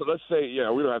 let's say,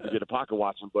 we don't have to get a pocket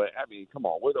watching, but, I mean, come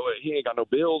on. He ain't got no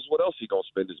bills. What else he going to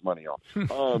spend his money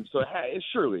on?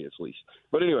 Surely it's leased.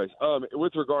 But anyways,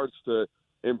 with regards to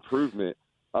improvement,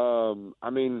 I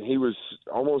mean, he was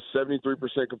almost 73%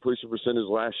 completion percentage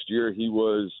last year. He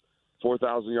was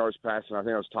 4,000 yards passing. I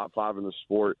think I was top 5 in the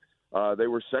sport. They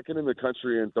were second in the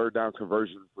country in third down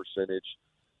conversion percentage.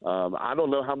 I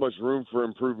don't know how much room for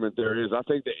improvement there is. I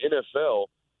think the NFL,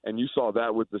 and you saw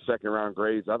that with the second-round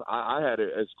grades, I had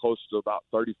it as close to about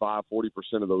 35, 40%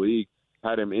 of the league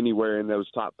had him anywhere in those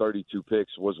top 32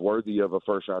 picks, was worthy of a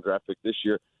first-round draft pick this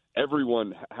year.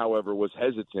 Everyone, however, was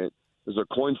hesitant. It was a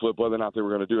coin flip whether or not they were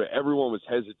going to do it. Everyone was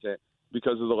hesitant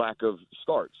because of the lack of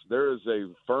starts. There is a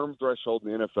firm threshold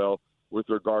in the NFL with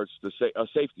regards to a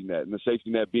safety net, and the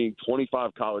safety net being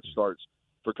 25 college starts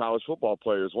for college football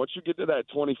players. Once you get to that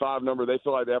 25 number, they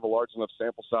feel like they have a large enough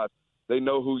sample size. They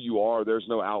know who you are. There's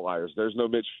no outliers. There's no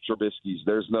Mitch Trubisky's.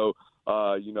 There's no,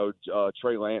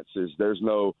 Trey Lance's. There's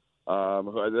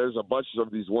a bunch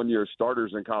of these one-year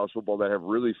starters in college football that have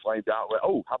really flamed out.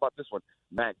 Oh, how about this one?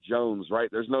 Mac Jones, right?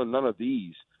 There's none of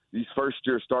these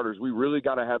first-year starters. We really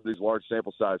got to have these large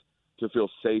sample size to feel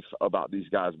safe about these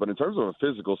guys. But in terms of a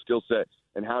physical skill set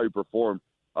and how he performed,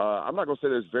 I'm not going to say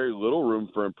there's very little room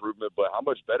for improvement, but how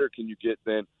much better can you get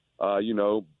than, I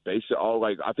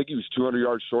think he was 200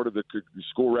 yards short of the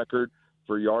school record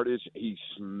for yardage. He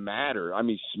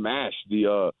smashed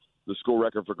the school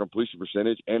record for completion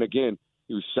percentage. And again,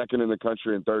 he was second in the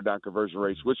country in third down conversion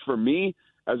rates, which for me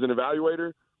as an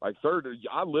evaluator, like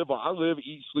I live,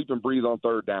 eat, sleep, and breathe on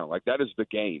third down. Like that is the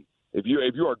game. If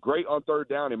you are great on third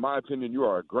down, in my opinion, you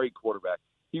are a great quarterback.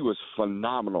 He was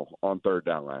phenomenal on third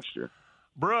down last year.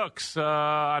 Brooks,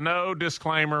 I know,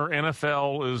 disclaimer,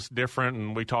 NFL is different,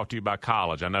 and we talked to you about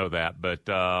college. I know that, but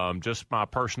just my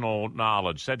personal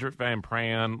knowledge, Cedric Van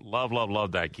Pran,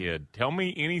 love that kid. Tell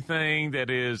me anything that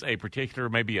is a particular,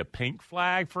 maybe a pink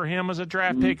flag for him as a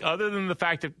draft pick, other than the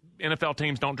fact that NFL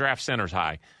teams don't draft centers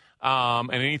high,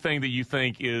 and anything that you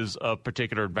think is of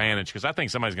particular advantage, because I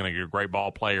think somebody's going to get a great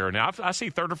ball player. Now, I see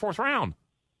third or fourth round.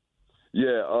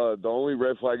 Yeah, the only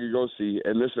red flag you're going to see,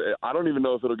 and this, I don't even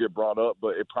know if it'll get brought up,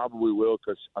 but it probably will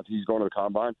because he's going to the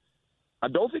combine. I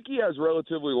don't think he has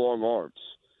relatively long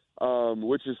arms,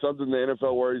 which is something the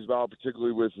NFL worries about,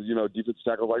 particularly with, defensive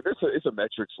tackles. Like, it's a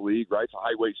metrics league, right? It's a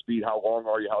height, weight, speed. How long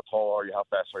are you? How tall are you? How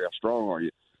fast are you? How strong are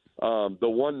you? The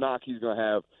one knock he's going to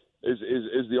have is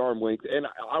the arm length. And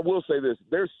I will say this.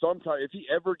 There's sometimes, if he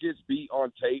ever gets beat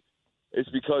on tape, it's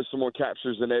because someone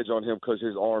captures an edge on him because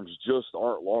his arms just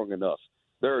aren't long enough.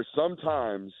 There are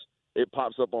sometimes it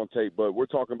pops up on tape, but we're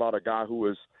talking about a guy who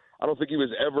was, I don't think he was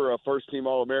ever a first-team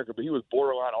All-American, but he was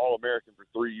borderline All-American for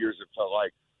 3 years, it felt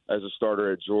like, as a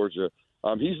starter at Georgia.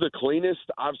 He's the cleanest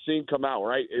I've seen come out,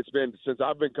 right? It's been, since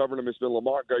I've been covering him, it's been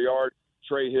Lamont Gaillard,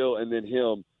 Trey Hill, and then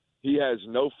him. He has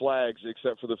no flags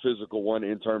except for the physical one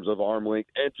in terms of arm length.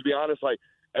 And to be honest, like,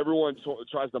 everyone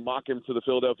tries to mock him to the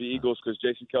Philadelphia Eagles because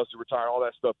Jason Kelce retired, all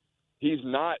that stuff. He's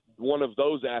not one of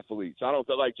those athletes. I don't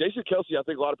like Jason Kelce. I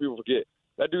think a lot of people forget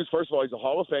that dude's, first of all, he's a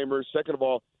Hall of Famer. Second of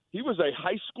all, he was a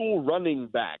high school running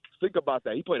back. Think about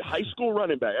that. He played high school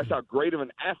running back. That's how great of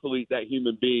an athlete that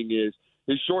human being is.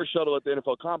 His short shuttle at the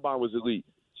NFL Combine was elite.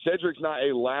 Cedric's not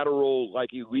a lateral,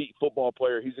 elite football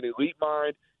player. He's an elite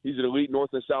mind. He's an elite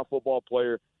North and South football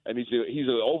player, and he's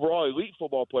an overall elite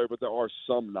football player, but there are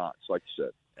some knots, like you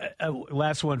said.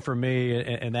 Last one for me,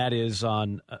 and that is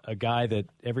on a guy that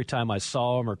every time I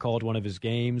saw him or called one of his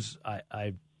games,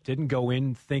 I didn't go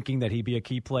in thinking that he'd be a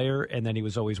key player, and then he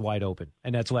was always wide open,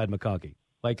 and that's Ladd McConkey.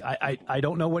 Like, I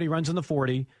don't know what he runs in the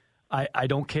 40. I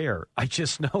don't care. I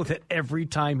just know that every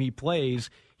time he plays,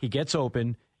 he gets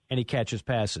open and he catches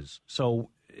passes.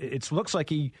 So it looks like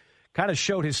he kind of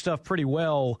showed his stuff pretty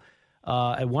well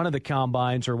at one of the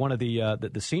combines or one of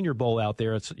the Senior Bowl out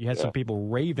there. You had some people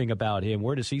raving about him.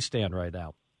 Where does he stand right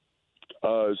now?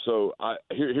 Here's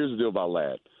the deal about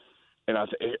Ladd, and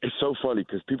it's so funny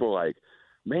because people are like,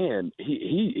 man,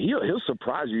 he'll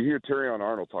surprise you. You hear Terrion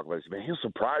Arnold talk about this. Man, he'll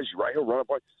surprise you, right? He'll run up.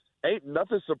 Ain't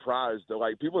nothing surprised.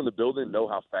 Like, people in the building know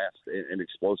how fast and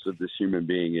explosive this human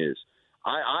being is.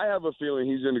 I have a feeling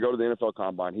he's going to go to the NFL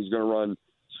Combine. He's going to run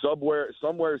somewhere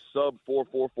sub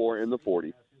 4.44 in the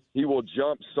 40. He will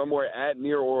jump somewhere at,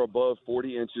 near, or above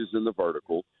 40 inches in the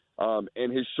vertical.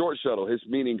 And his short shuttle,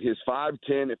 meaning his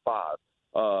 5.10 at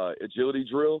 5 agility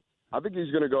drill, I think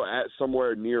he's going to go at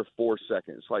somewhere near 4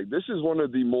 seconds. Like, this is one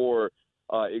of the more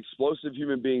explosive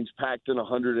human beings packed in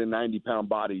 190-pound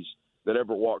bodies that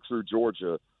ever walked through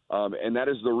Georgia. And that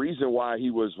is the reason why he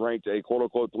was ranked a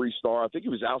quote-unquote 3-star. I think he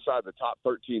was outside the top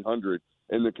 1,300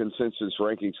 in the consensus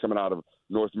rankings coming out of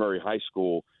North Murray High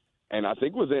School. And I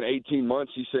think within 18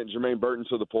 months, he sent Jermaine Burton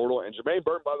to the portal. And Jermaine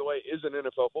Burton, by the way, is an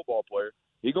NFL football player.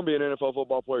 He's going to be an NFL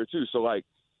football player too. So,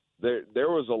 there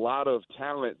was a lot of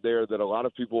talent there that a lot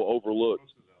of people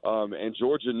overlooked, and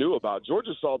Georgia knew about.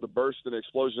 Georgia saw the burst and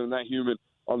explosion in that human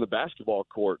on the basketball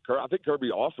court. I think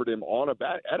Kirby offered him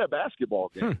at a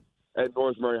basketball game at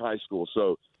North Murray High School.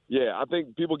 So, yeah, I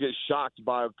think people get shocked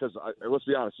by – because, let's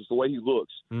be honest, it's the way he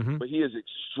looks. Mm-hmm. But he is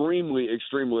extremely,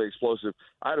 extremely explosive.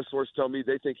 I had a source tell me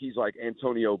they think he's like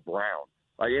Antonio Brown.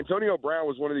 Like, Antonio Brown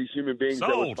was one of these human beings that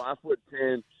was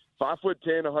 5'10",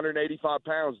 185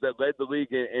 pounds, that led the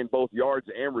league in both yards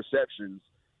and receptions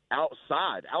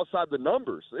outside the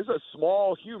numbers. This is a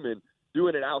small human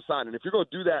doing it outside. And if you're going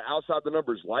to do that outside the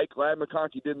numbers like Ladd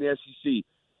McConkey did in the SEC,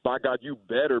 by God, you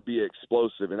better be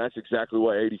explosive. And that's exactly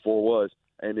what 84 was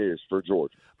and is for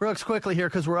Georgia. Brooks, quickly here,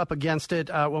 because we're up against it.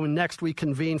 When next we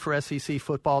convene for SEC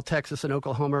football, Texas and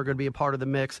Oklahoma are going to be a part of the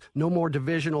mix. No more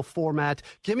divisional format.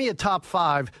 Give me a top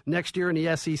 5 next year in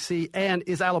the SEC, and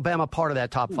is Alabama part of that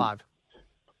top 5?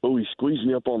 Oh, he squeezed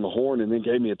me up on the horn and then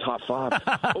gave me a top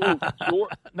 5.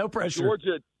 No pressure.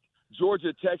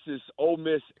 Georgia, Texas, Ole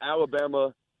Miss,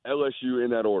 Alabama, LSU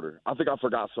in that order. I think I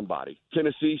forgot somebody.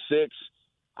 Tennessee, 6.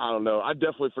 I don't know. I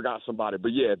definitely forgot somebody.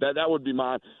 But, yeah, that would be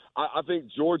mine. I think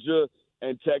Georgia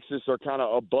and Texas are kind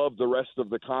of above the rest of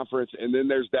the conference. And then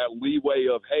there's that leeway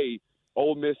of, hey,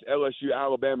 Ole Miss, LSU,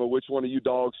 Alabama, which one of you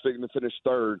dogs fitting to finish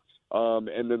third?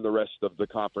 And then the rest of the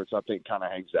conference, I think, kind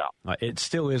of hangs out. It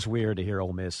still is weird to hear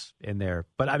Ole Miss in there.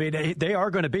 But, I mean, they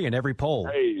are going to be in every poll,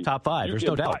 top 5. There's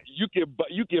no doubt. You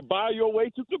can buy your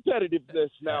way to competitiveness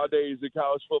nowadays in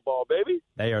college football, baby.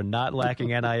 They are not lacking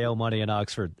NIL money in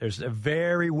Oxford. There's a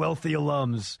very wealthy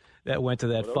alums that went to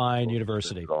that fine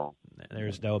university.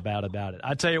 There's no doubt about it.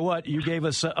 I tell you what, you gave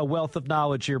us a wealth of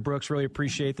knowledge here, Brooks. Really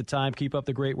appreciate the time. Keep up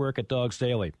the great work at Dogs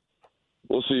Daily.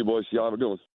 We'll see you, boys. Y'all have a good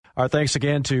one. Our thanks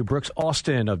again to Brooks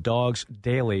Austin of Dogs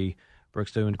Daily.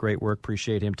 Brooks doing great work.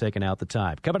 Appreciate him taking out the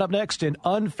time. Coming up next in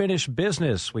Unfinished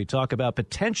Business, we talk about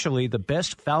potentially the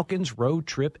best Falcons road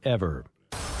trip ever.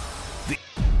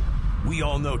 We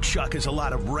all know Chuck has a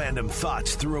lot of random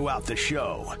thoughts throughout the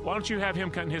show. Why don't you have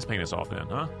him cutting his penis off then,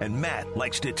 huh? And Matt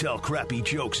likes to tell crappy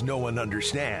jokes no one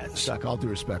understands. Chuck, all due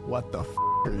respect, what the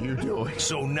are you doing?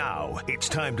 So now it's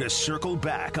time to circle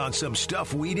back on some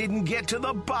stuff we didn't get to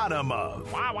the bottom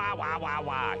of.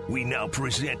 Why? We now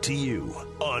present to you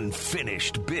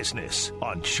Unfinished Business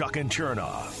on Chuck and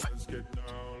Chernoff.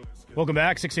 Welcome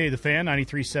back, 680 The Fan,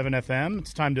 93.7 FM.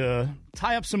 It's time to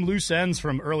tie up some loose ends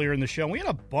from earlier in the show. We had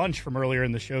a bunch from earlier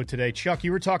in the show today. Chuck,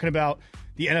 you were talking about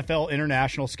the NFL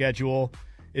international schedule,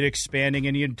 it expanding,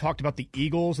 and you had talked about the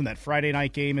Eagles and that Friday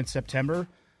night game in September.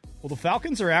 Well, the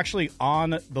Falcons are actually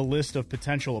on the list of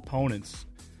potential opponents.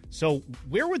 So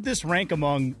where would this rank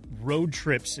among road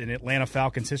trips in Atlanta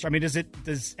Falcons history? I mean,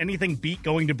 does anything beat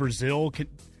going to Brazil?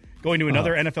 Going to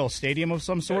another NFL stadium of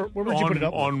some sort? Where would you put it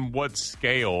up? On what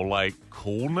scale? Like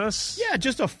coolness? Yeah,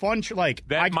 just a fun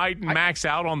that might max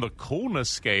out on the coolness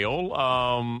scale.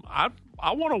 I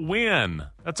want to win.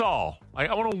 That's all.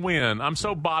 I want to win. I'm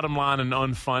so bottom line and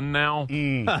unfun now.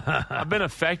 I've been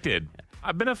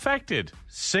affected.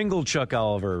 Single Chuck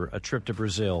Oliver, a trip to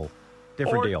Brazil.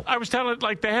 Different deal. I was telling it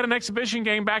like they had an exhibition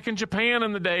game back in Japan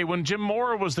in the day when Jim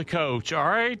Mora was the coach. All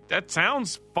right, that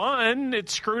sounds fun. It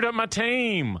screwed up my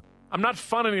team. I'm not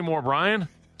fun anymore, Brian.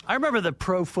 I remember the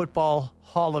Pro Football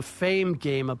Hall of Fame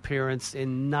game appearance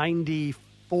in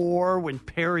 94 when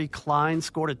Perry Klein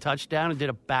scored a touchdown and did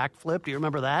a backflip. Do you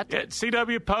remember that? Yeah,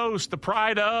 CW Post, the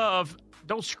pride of,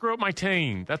 don't screw up my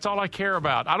team. That's all I care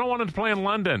about. I don't want them to play in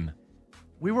London.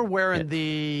 We were wearing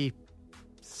the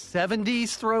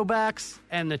 70s throwbacks,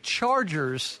 and the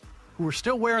Chargers, who were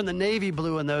still wearing the navy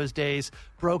blue in those days,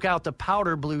 broke out the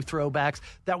powder blue throwbacks.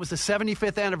 That was the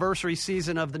 75th anniversary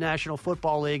season of the National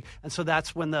Football League, and so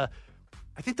that's when I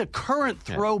think the current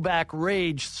throwback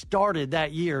rage started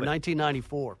that year,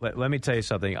 1994. Let me tell you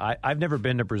something. I've never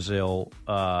been to Brazil.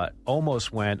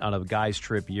 Almost went on a guy's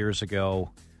trip years ago.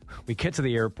 We get to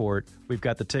the airport. We've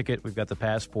got the ticket. We've got the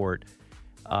passport.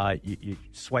 You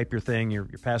swipe your thing, your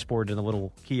passport in a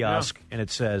little kiosk, and it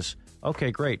says,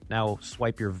 okay, great, now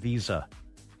swipe your visa.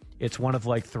 It's one of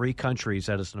like 3 countries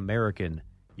that as an American,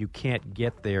 you can't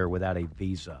get there without a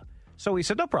visa. So we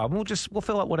said, no problem, we'll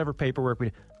fill out whatever paperwork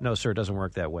we. No, sir, it doesn't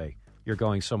work that way. You're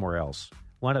going somewhere else.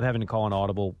 Wound up having to call an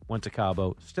audible, went to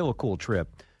Cabo, still a cool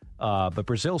trip. But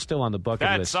Brazil's still on the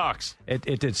bucket list. That sucks.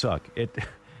 It did suck.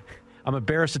 I'm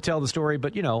embarrassed to tell the story,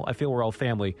 but, I feel we're all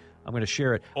family. I'm going to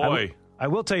share it. I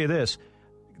will tell you this.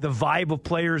 The vibe of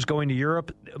players going to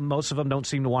Europe, most of them don't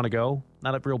seem to want to go.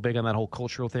 Not real big on that whole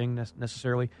cultural thing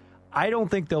necessarily. I don't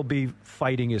think they'll be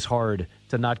fighting as hard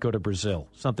to not go to Brazil.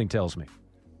 Something tells me.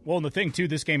 Well, and the thing, too,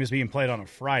 this game is being played on a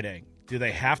Friday. Do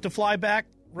they have to fly back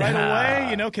right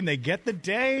away? Can they get the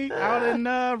day out in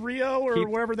Rio or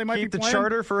wherever they might be playing? Keep the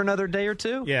charter for another day or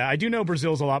two? Yeah, I do know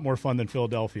Brazil's a lot more fun than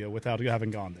Philadelphia without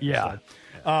having gone there. Yeah.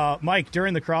 So. Mike,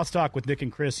 during the crosstalk with Nick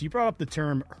and Chris, you brought up the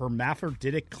term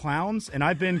hermaphroditic clowns, and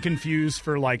I've been confused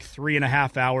for like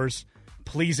 3.5 hours.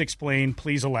 Please explain.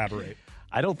 Please elaborate.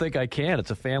 I don't think I can.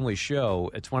 It's a family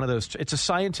show. It's one of those. It's a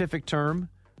scientific term,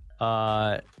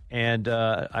 and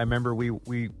I remember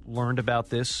we learned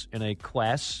about this in a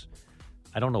class.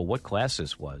 I don't know what class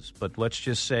this was, but let's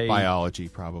just say biology,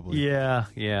 probably. Yeah.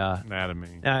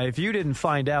 Anatomy. Now, if you didn't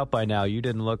find out by now, you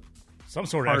didn't look Some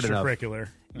sort of extracurricular.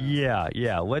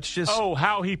 Yeah. Let's just. Oh,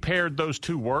 how he paired those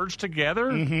two words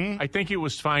together? Mm-hmm. I think he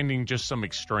was finding just some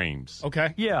extremes.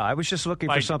 Okay. Yeah, I was just looking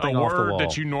like for something a off the word wall.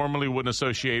 that you normally wouldn't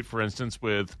associate, for instance,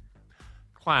 with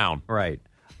clown. Right.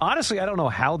 Honestly, I don't know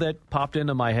how that popped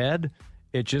into my head.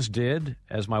 It just did.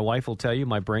 As my wife will tell you,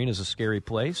 my brain is a scary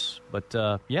place.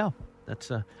 But, yeah, that's.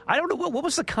 I don't know. What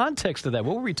was the context of that?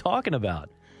 What were we talking about?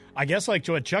 I guess like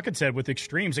what Chuck had said with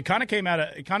extremes, it kind of came out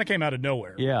of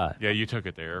nowhere. Yeah. Yeah, you took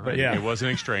it there. But yeah. It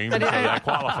wasn't extreme, so that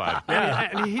qualified.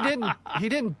 And he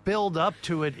didn't build up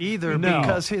to it either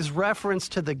because his reference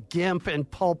to the GIMP and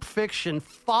Pulp Fiction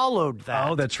followed that.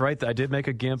 Oh, that's right. I did make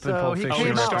a GIMP in So Pulp he Fiction.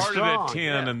 came He out started strong, at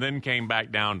 10 and then came back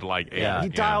down to like 8. Yeah, he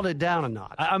dialed it down a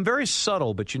notch. I'm very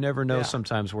subtle, but you never know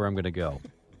sometimes where I'm going to go.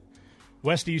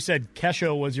 Westy, you said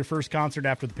Kesha was your first concert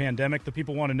after the pandemic. The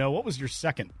people want to know, what was your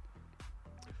second?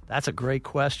 That's a great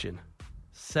question.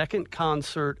 Second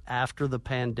concert after the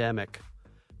pandemic.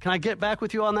 Can I get back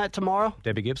with you on that tomorrow?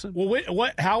 Debbie Gibson?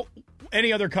 Well, how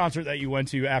any other concert that you went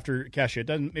to after Kesha? It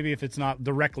doesn't, maybe if it's not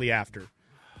directly after.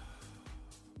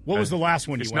 What was the last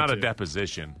one you went to? It's not a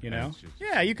deposition. You know?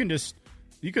 Yeah, you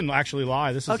can actually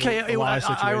lie. This is a lie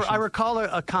situation. I recall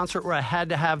a concert where I had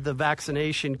to have the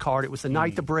vaccination card. It was the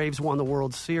night the Braves won the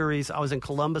World Series. I was in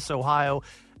Columbus, Ohio,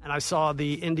 and I saw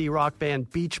the indie rock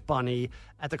band Beach Bunny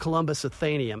at the Columbus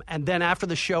Athenaeum. And then after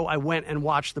the show, I went and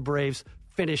watched the Braves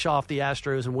finish off the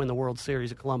Astros and win the World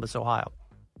Series at Columbus, Ohio.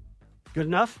 Good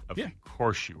enough? Of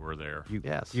course you were there.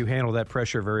 Yes. You handle that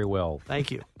pressure very well.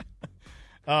 Thank you.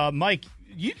 Mike,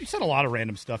 you said a lot of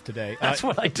random stuff today. That's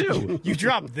what I do. You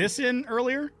dropped this in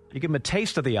earlier? You give them a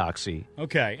taste of the Oxy.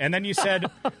 Okay, and then you said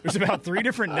there's about 3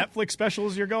 different Netflix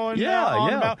specials you're going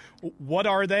on about. What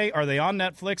are they? Are they on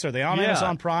Netflix? Are they on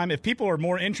Amazon Prime? If people are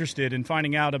more interested in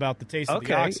finding out about the taste of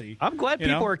the Oxy. I'm glad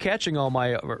people are catching all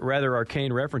my rather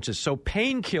arcane references. So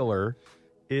Painkiller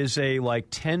is a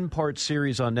 10-part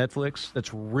series on Netflix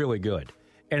that's really good.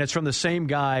 And it's from the same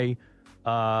guy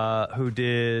who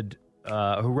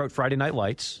wrote Friday Night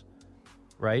Lights.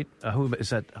 Right? Who is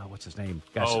that? What's his name?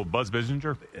 Gosh. Buzz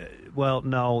Bissinger? Well,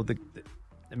 no.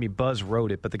 Buzz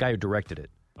wrote it, but the guy who directed it.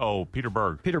 Oh, Peter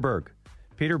Berg. Peter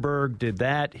Berg did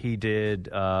that. He did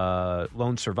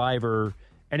Lone Survivor.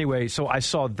 Anyway, so I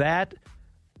saw that,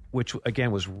 which,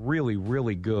 again, was really,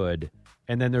 really good.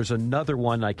 And then there's another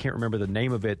one, I can't remember the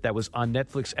name of it, that was on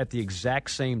Netflix at the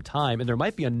exact same time. And there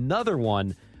might be another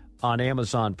one on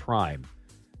Amazon Prime.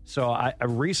 So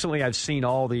recently I've seen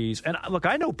all these. And look,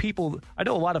 I know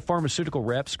a lot of pharmaceutical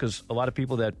reps because a lot of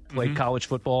people that play college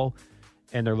football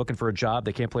and they're looking for a job,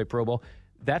 they can't play pro ball.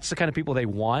 That's the kind of people they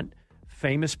want.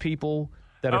 Famous people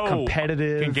that are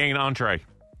competitive. Can gain entree.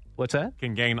 What's that?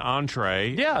 Can gain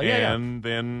entree and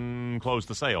then close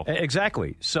the sale.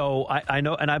 Exactly. So I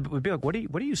know, and I would be like, what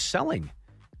are you selling?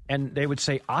 And they would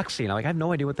say Oxy. And I'm like, I have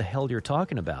no idea what the hell you're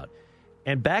talking about.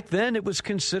 And back then, it was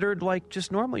considered like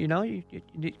just normal. You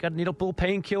need a little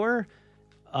painkiller.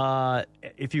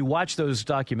 If you watch those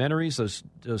documentaries,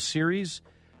 those series,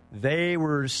 they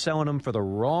were selling them for the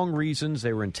wrong reasons.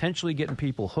 They were intentionally getting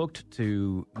people hooked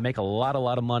to make a lot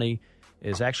of money.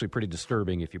 It's actually pretty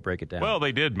disturbing if you break it down. Well,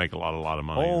 they did make a lot of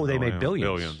money. Oh, they made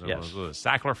billions. Yes. Was the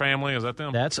Sackler family, is that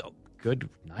them? That's good.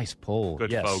 Nice pull.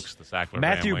 Good folks, the Sackler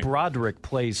Matthew family. Broderick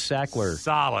plays Sackler.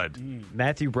 Solid.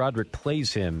 Matthew Broderick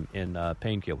plays him in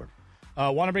Painkiller.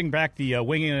 Want to bring back the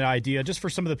winging it idea just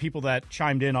for some of the people that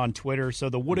chimed in on Twitter. So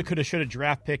the woulda, coulda, shoulda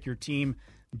draft pick your team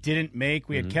didn't make.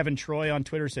 We had Kevin Troy on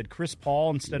Twitter said Chris Paul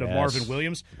instead of Marvin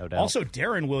Williams. No doubt. Also,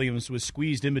 Darren Williams was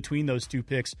squeezed in between those two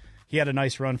picks. He had a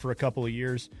nice run for a couple of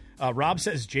years. Rob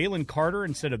says Jalen Carter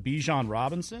instead of Bijan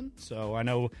Robinson. So I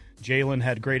know Jalen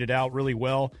had graded out really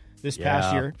well this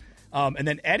past year. And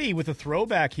then Eddie with a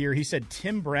throwback here, he said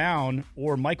Tim Brown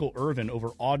or Michael Irvin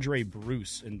over Audrey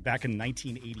Bruce back in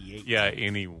 1988. Yeah,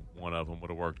 any one of them would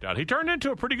have worked out. He turned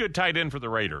into a pretty good tight end for the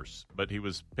Raiders, but he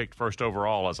was picked first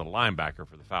overall as a linebacker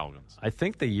for the Falcons. I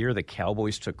think the year the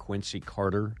Cowboys took Quincy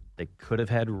Carter, they could have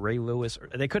had Ray Lewis. Or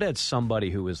they could have had somebody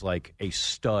who was like a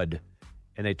stud,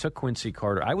 and they took Quincy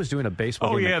Carter. I was doing a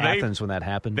baseball game in Athens when that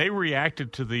happened. They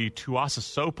reacted to the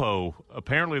Tuiasosopo.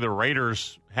 Apparently the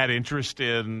Raiders had interest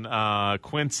in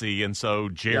Quincy, and so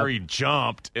Jerry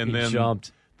jumped, and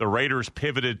the Raiders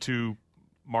pivoted to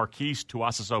Marquise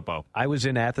Tuiasosopo. I was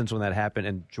in Athens when that happened,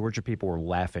 and Georgia people were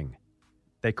laughing.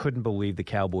 They couldn't believe the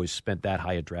Cowboys spent that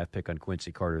high a draft pick on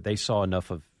Quincy Carter. They saw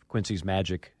enough of Quincy's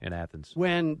magic in Athens.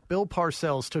 When Bill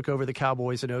Parcells took over the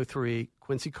Cowboys in 2003,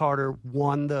 Quincy Carter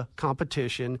won the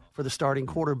competition for the starting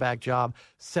quarterback job,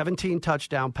 17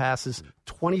 touchdown passes,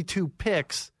 22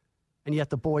 picks, and yet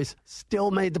the boys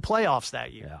still made the playoffs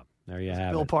that year. There you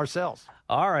have Bill it. Parcells.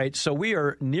 All right, so we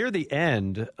are near the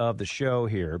end of the show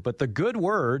here, but the good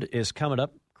word is coming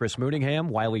up. Chris Mooneyham,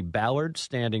 Wiley Ballard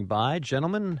standing by.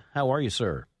 Gentlemen, how are you,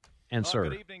 sir? And sir.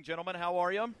 Good evening, gentlemen. How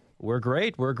are you? We're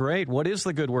great. We're great. What is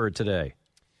the good word today?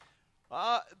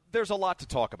 There's a lot to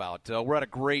talk about. We're at a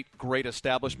great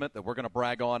establishment that we're going to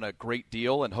brag on a great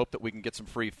deal and hope that we can get some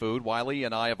free food. Wiley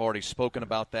and I have already spoken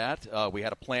about that. We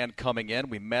had a plan coming in.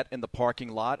 We met in the parking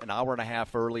lot an hour and a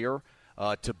half earlier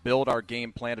to build our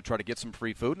game plan to try to get some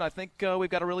free food, and I think we've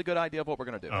got a really good idea of what we're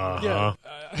going to do. Yeah,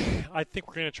 I think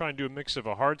we're going to try and do a mix of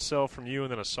a hard sell from you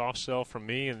and then a soft sell from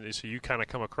me, and so you kind of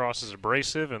come across as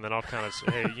abrasive, and then I'll kind of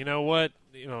say, hey, you know what?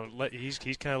 He's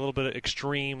kind of a little bit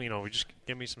extreme. Just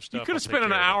give me some stuff. You could have spent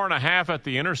an hour and a half at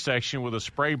the intersection with a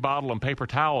spray bottle and paper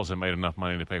towels and made enough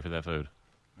money to pay for that food.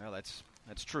 Well, that's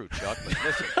true, Chuck. But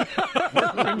listen,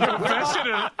 you invested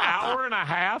an hour and a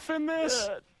half in this?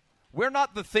 We're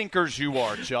not the thinkers you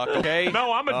are, Chuck, okay?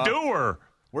 No, I'm a doer.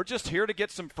 We're just here to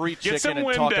get some free chicken get some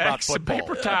and talk about Windex, some football.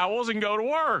 paper towels, and go to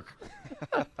work.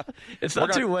 It's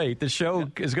not too late. The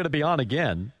show is going to be on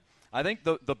again. I think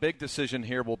the big decision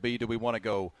here will be, do we want to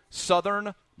go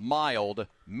southern, mild,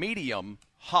 medium,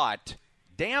 hot,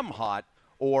 damn hot,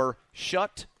 or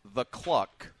shut the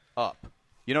cluck up?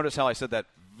 You notice how I said that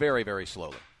very, very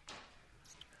slowly.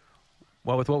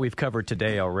 Well, with what we've covered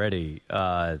today already,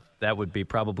 that would be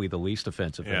probably the least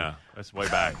offensive thing. Yeah, that's way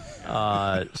back.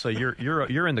 So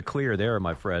you're in the clear there,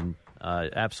 my friend.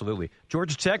 Absolutely.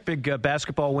 Georgia Tech, big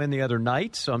basketball win the other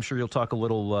night, so I'm sure you'll talk a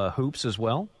little hoops as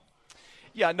well.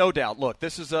 Yeah, no doubt. Look,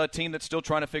 this is a team that's still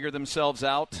trying to figure themselves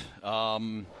out.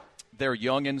 They're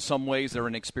young in some ways. They're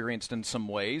inexperienced in some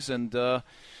ways. And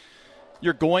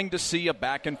you're going to see a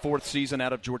back-and-forth season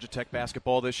out of Georgia Tech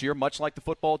basketball this year, much like the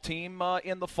football team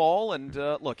in the fall. And,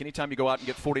 look, anytime you go out and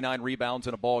get 49 rebounds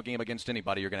in a ball game against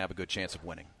anybody, you're going to have a good chance of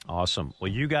winning. Awesome.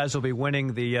 Well, you guys will be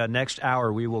winning the next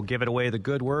hour. We will give it away the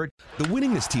good word. The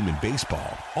winningest team in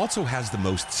baseball also has the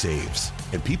most saves,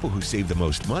 and people who save the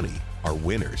most money are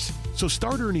winners. So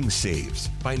start earning saves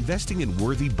by investing in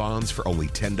worthy bonds for only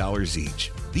 $10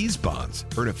 each. These bonds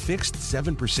earn a fixed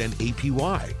 7%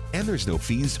 APY, and there's no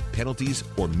fees, penalties,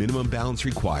 or minimum balance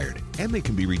required, and they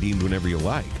can be redeemed whenever you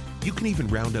like. You can even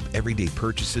round up everyday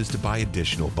purchases to buy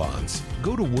additional bonds.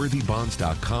 Go to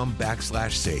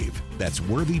worthybonds.com/save. That's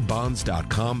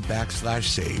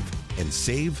worthybonds.com/save and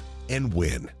save and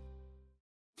win.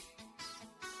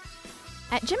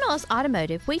 At Jim Ellis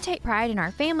Automotive, we take pride in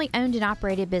our family-owned and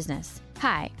operated business.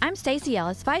 Hi, I'm Stacey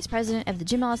Ellis, Vice President of the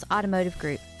Jim Ellis Automotive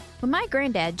Group. When my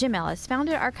granddad, Jim Ellis,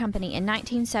 founded our company in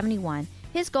 1971,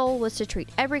 his goal was to treat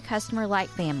every customer like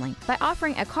family by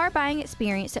offering a car buying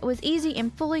experience that was easy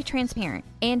and fully transparent.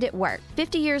 And it worked.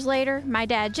 50 years later, my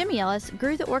dad, Jimmy Ellis,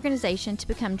 grew the organization to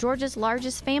become Georgia's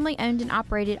largest family-owned and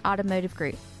operated automotive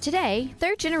group. Today,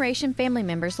 third-generation family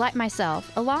members like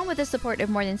myself, along with the support of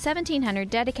more than 1,700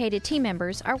 dedicated team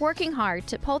members, are working hard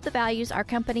to uphold the values our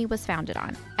company was founded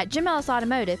on. At Jim Ellis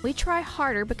Automotive, we try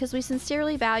harder because we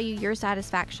sincerely value your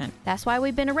satisfaction. That's why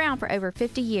we've been around for over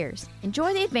 50 years.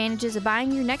 Enjoy the advantages of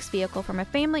buying your next vehicle from a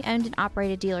family-owned and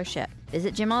operated dealership.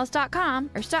 Visit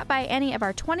JimEllis.com or stop by any of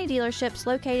our 20 dealerships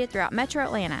located throughout Metro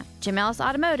Atlanta. Jim Ellis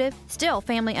Automotive, still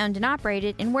family-owned and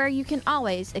operated, and where you can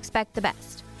always expect the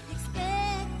best.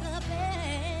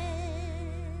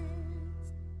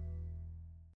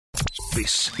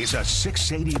 This is a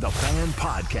 680 The Fan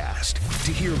podcast.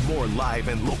 To hear more live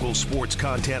and local sports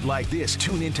content like this,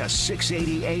 tune into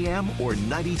 680 AM or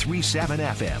 93.7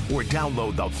 FM or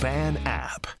download the Fan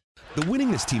app. The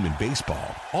winningest team in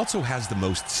baseball also has the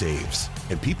most saves,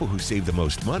 and people who save the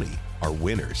most money are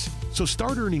winners. So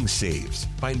start earning saves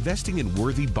by investing in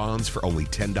worthy bonds for only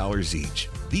 $10 each.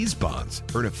 These bonds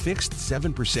earn a fixed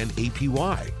 7%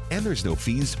 APY, and there's no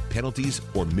fees, penalties,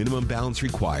 or minimum balance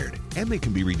required, and they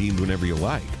can be redeemed whenever you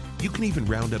like. You can even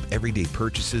round up everyday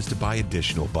purchases to buy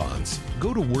additional bonds.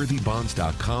 Go to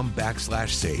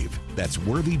worthybonds.com/save. That's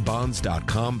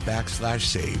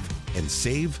worthybonds.com/save and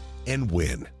save and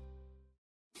win.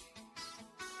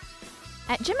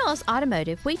 At Jim Ellis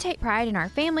Automotive, we take pride in our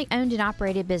family-owned and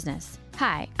operated business.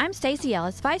 Hi, I'm Stacey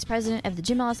Ellis, Vice President of the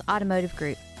Jim Ellis Automotive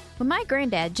Group. When my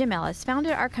granddad, Jim Ellis,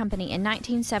 founded our company in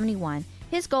 1971,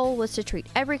 his goal was to treat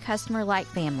every customer like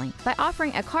family by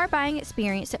offering a car buying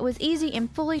experience that was easy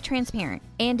and fully transparent.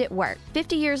 And it worked.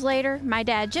 50 years later, my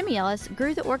dad, Jimmy Ellis,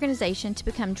 grew the organization to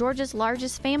become Georgia's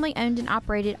largest family-owned and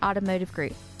operated automotive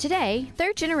group. Today,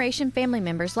 third-generation family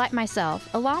members like myself,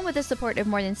 along with the support of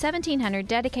more than 1,700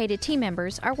 dedicated team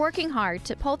members, are working hard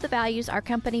to uphold the values our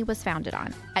company was founded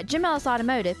on. At Jim Ellis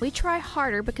Automotive, we try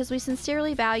harder because we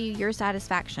sincerely value your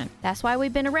satisfaction. That's why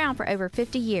we've been around for over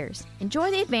 50 years. Enjoy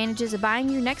the advantages of buying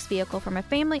buying your next vehicle from a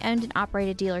family-owned and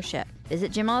operated dealership.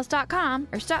 Visit JimEllis.com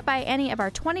or stop by any of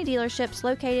our 20 dealerships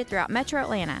located throughout Metro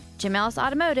Atlanta. Jim Ellis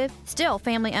Automotive, still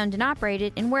family-owned and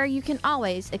operated, and where you can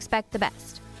always expect the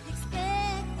best.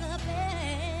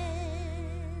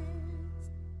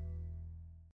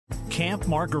 Camp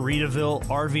Margaritaville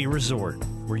RV Resort,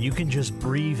 where you can just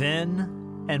breathe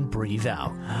in and breathe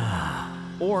out.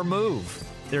 Or move.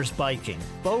 There's biking,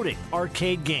 boating,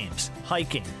 arcade games,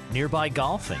 hiking, nearby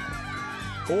golfing.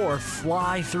 Or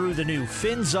fly through the new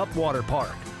Fins Up Water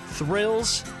Park.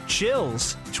 Thrills,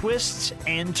 chills, twists,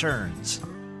 and turns.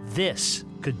 This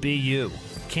could be you.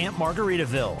 Camp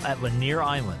Margaritaville at Lanier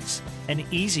Islands. An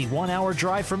easy 1-hour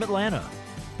drive from Atlanta.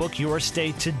 Book your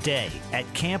stay today at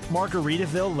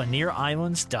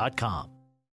campmargaritavillelanierIslands.com.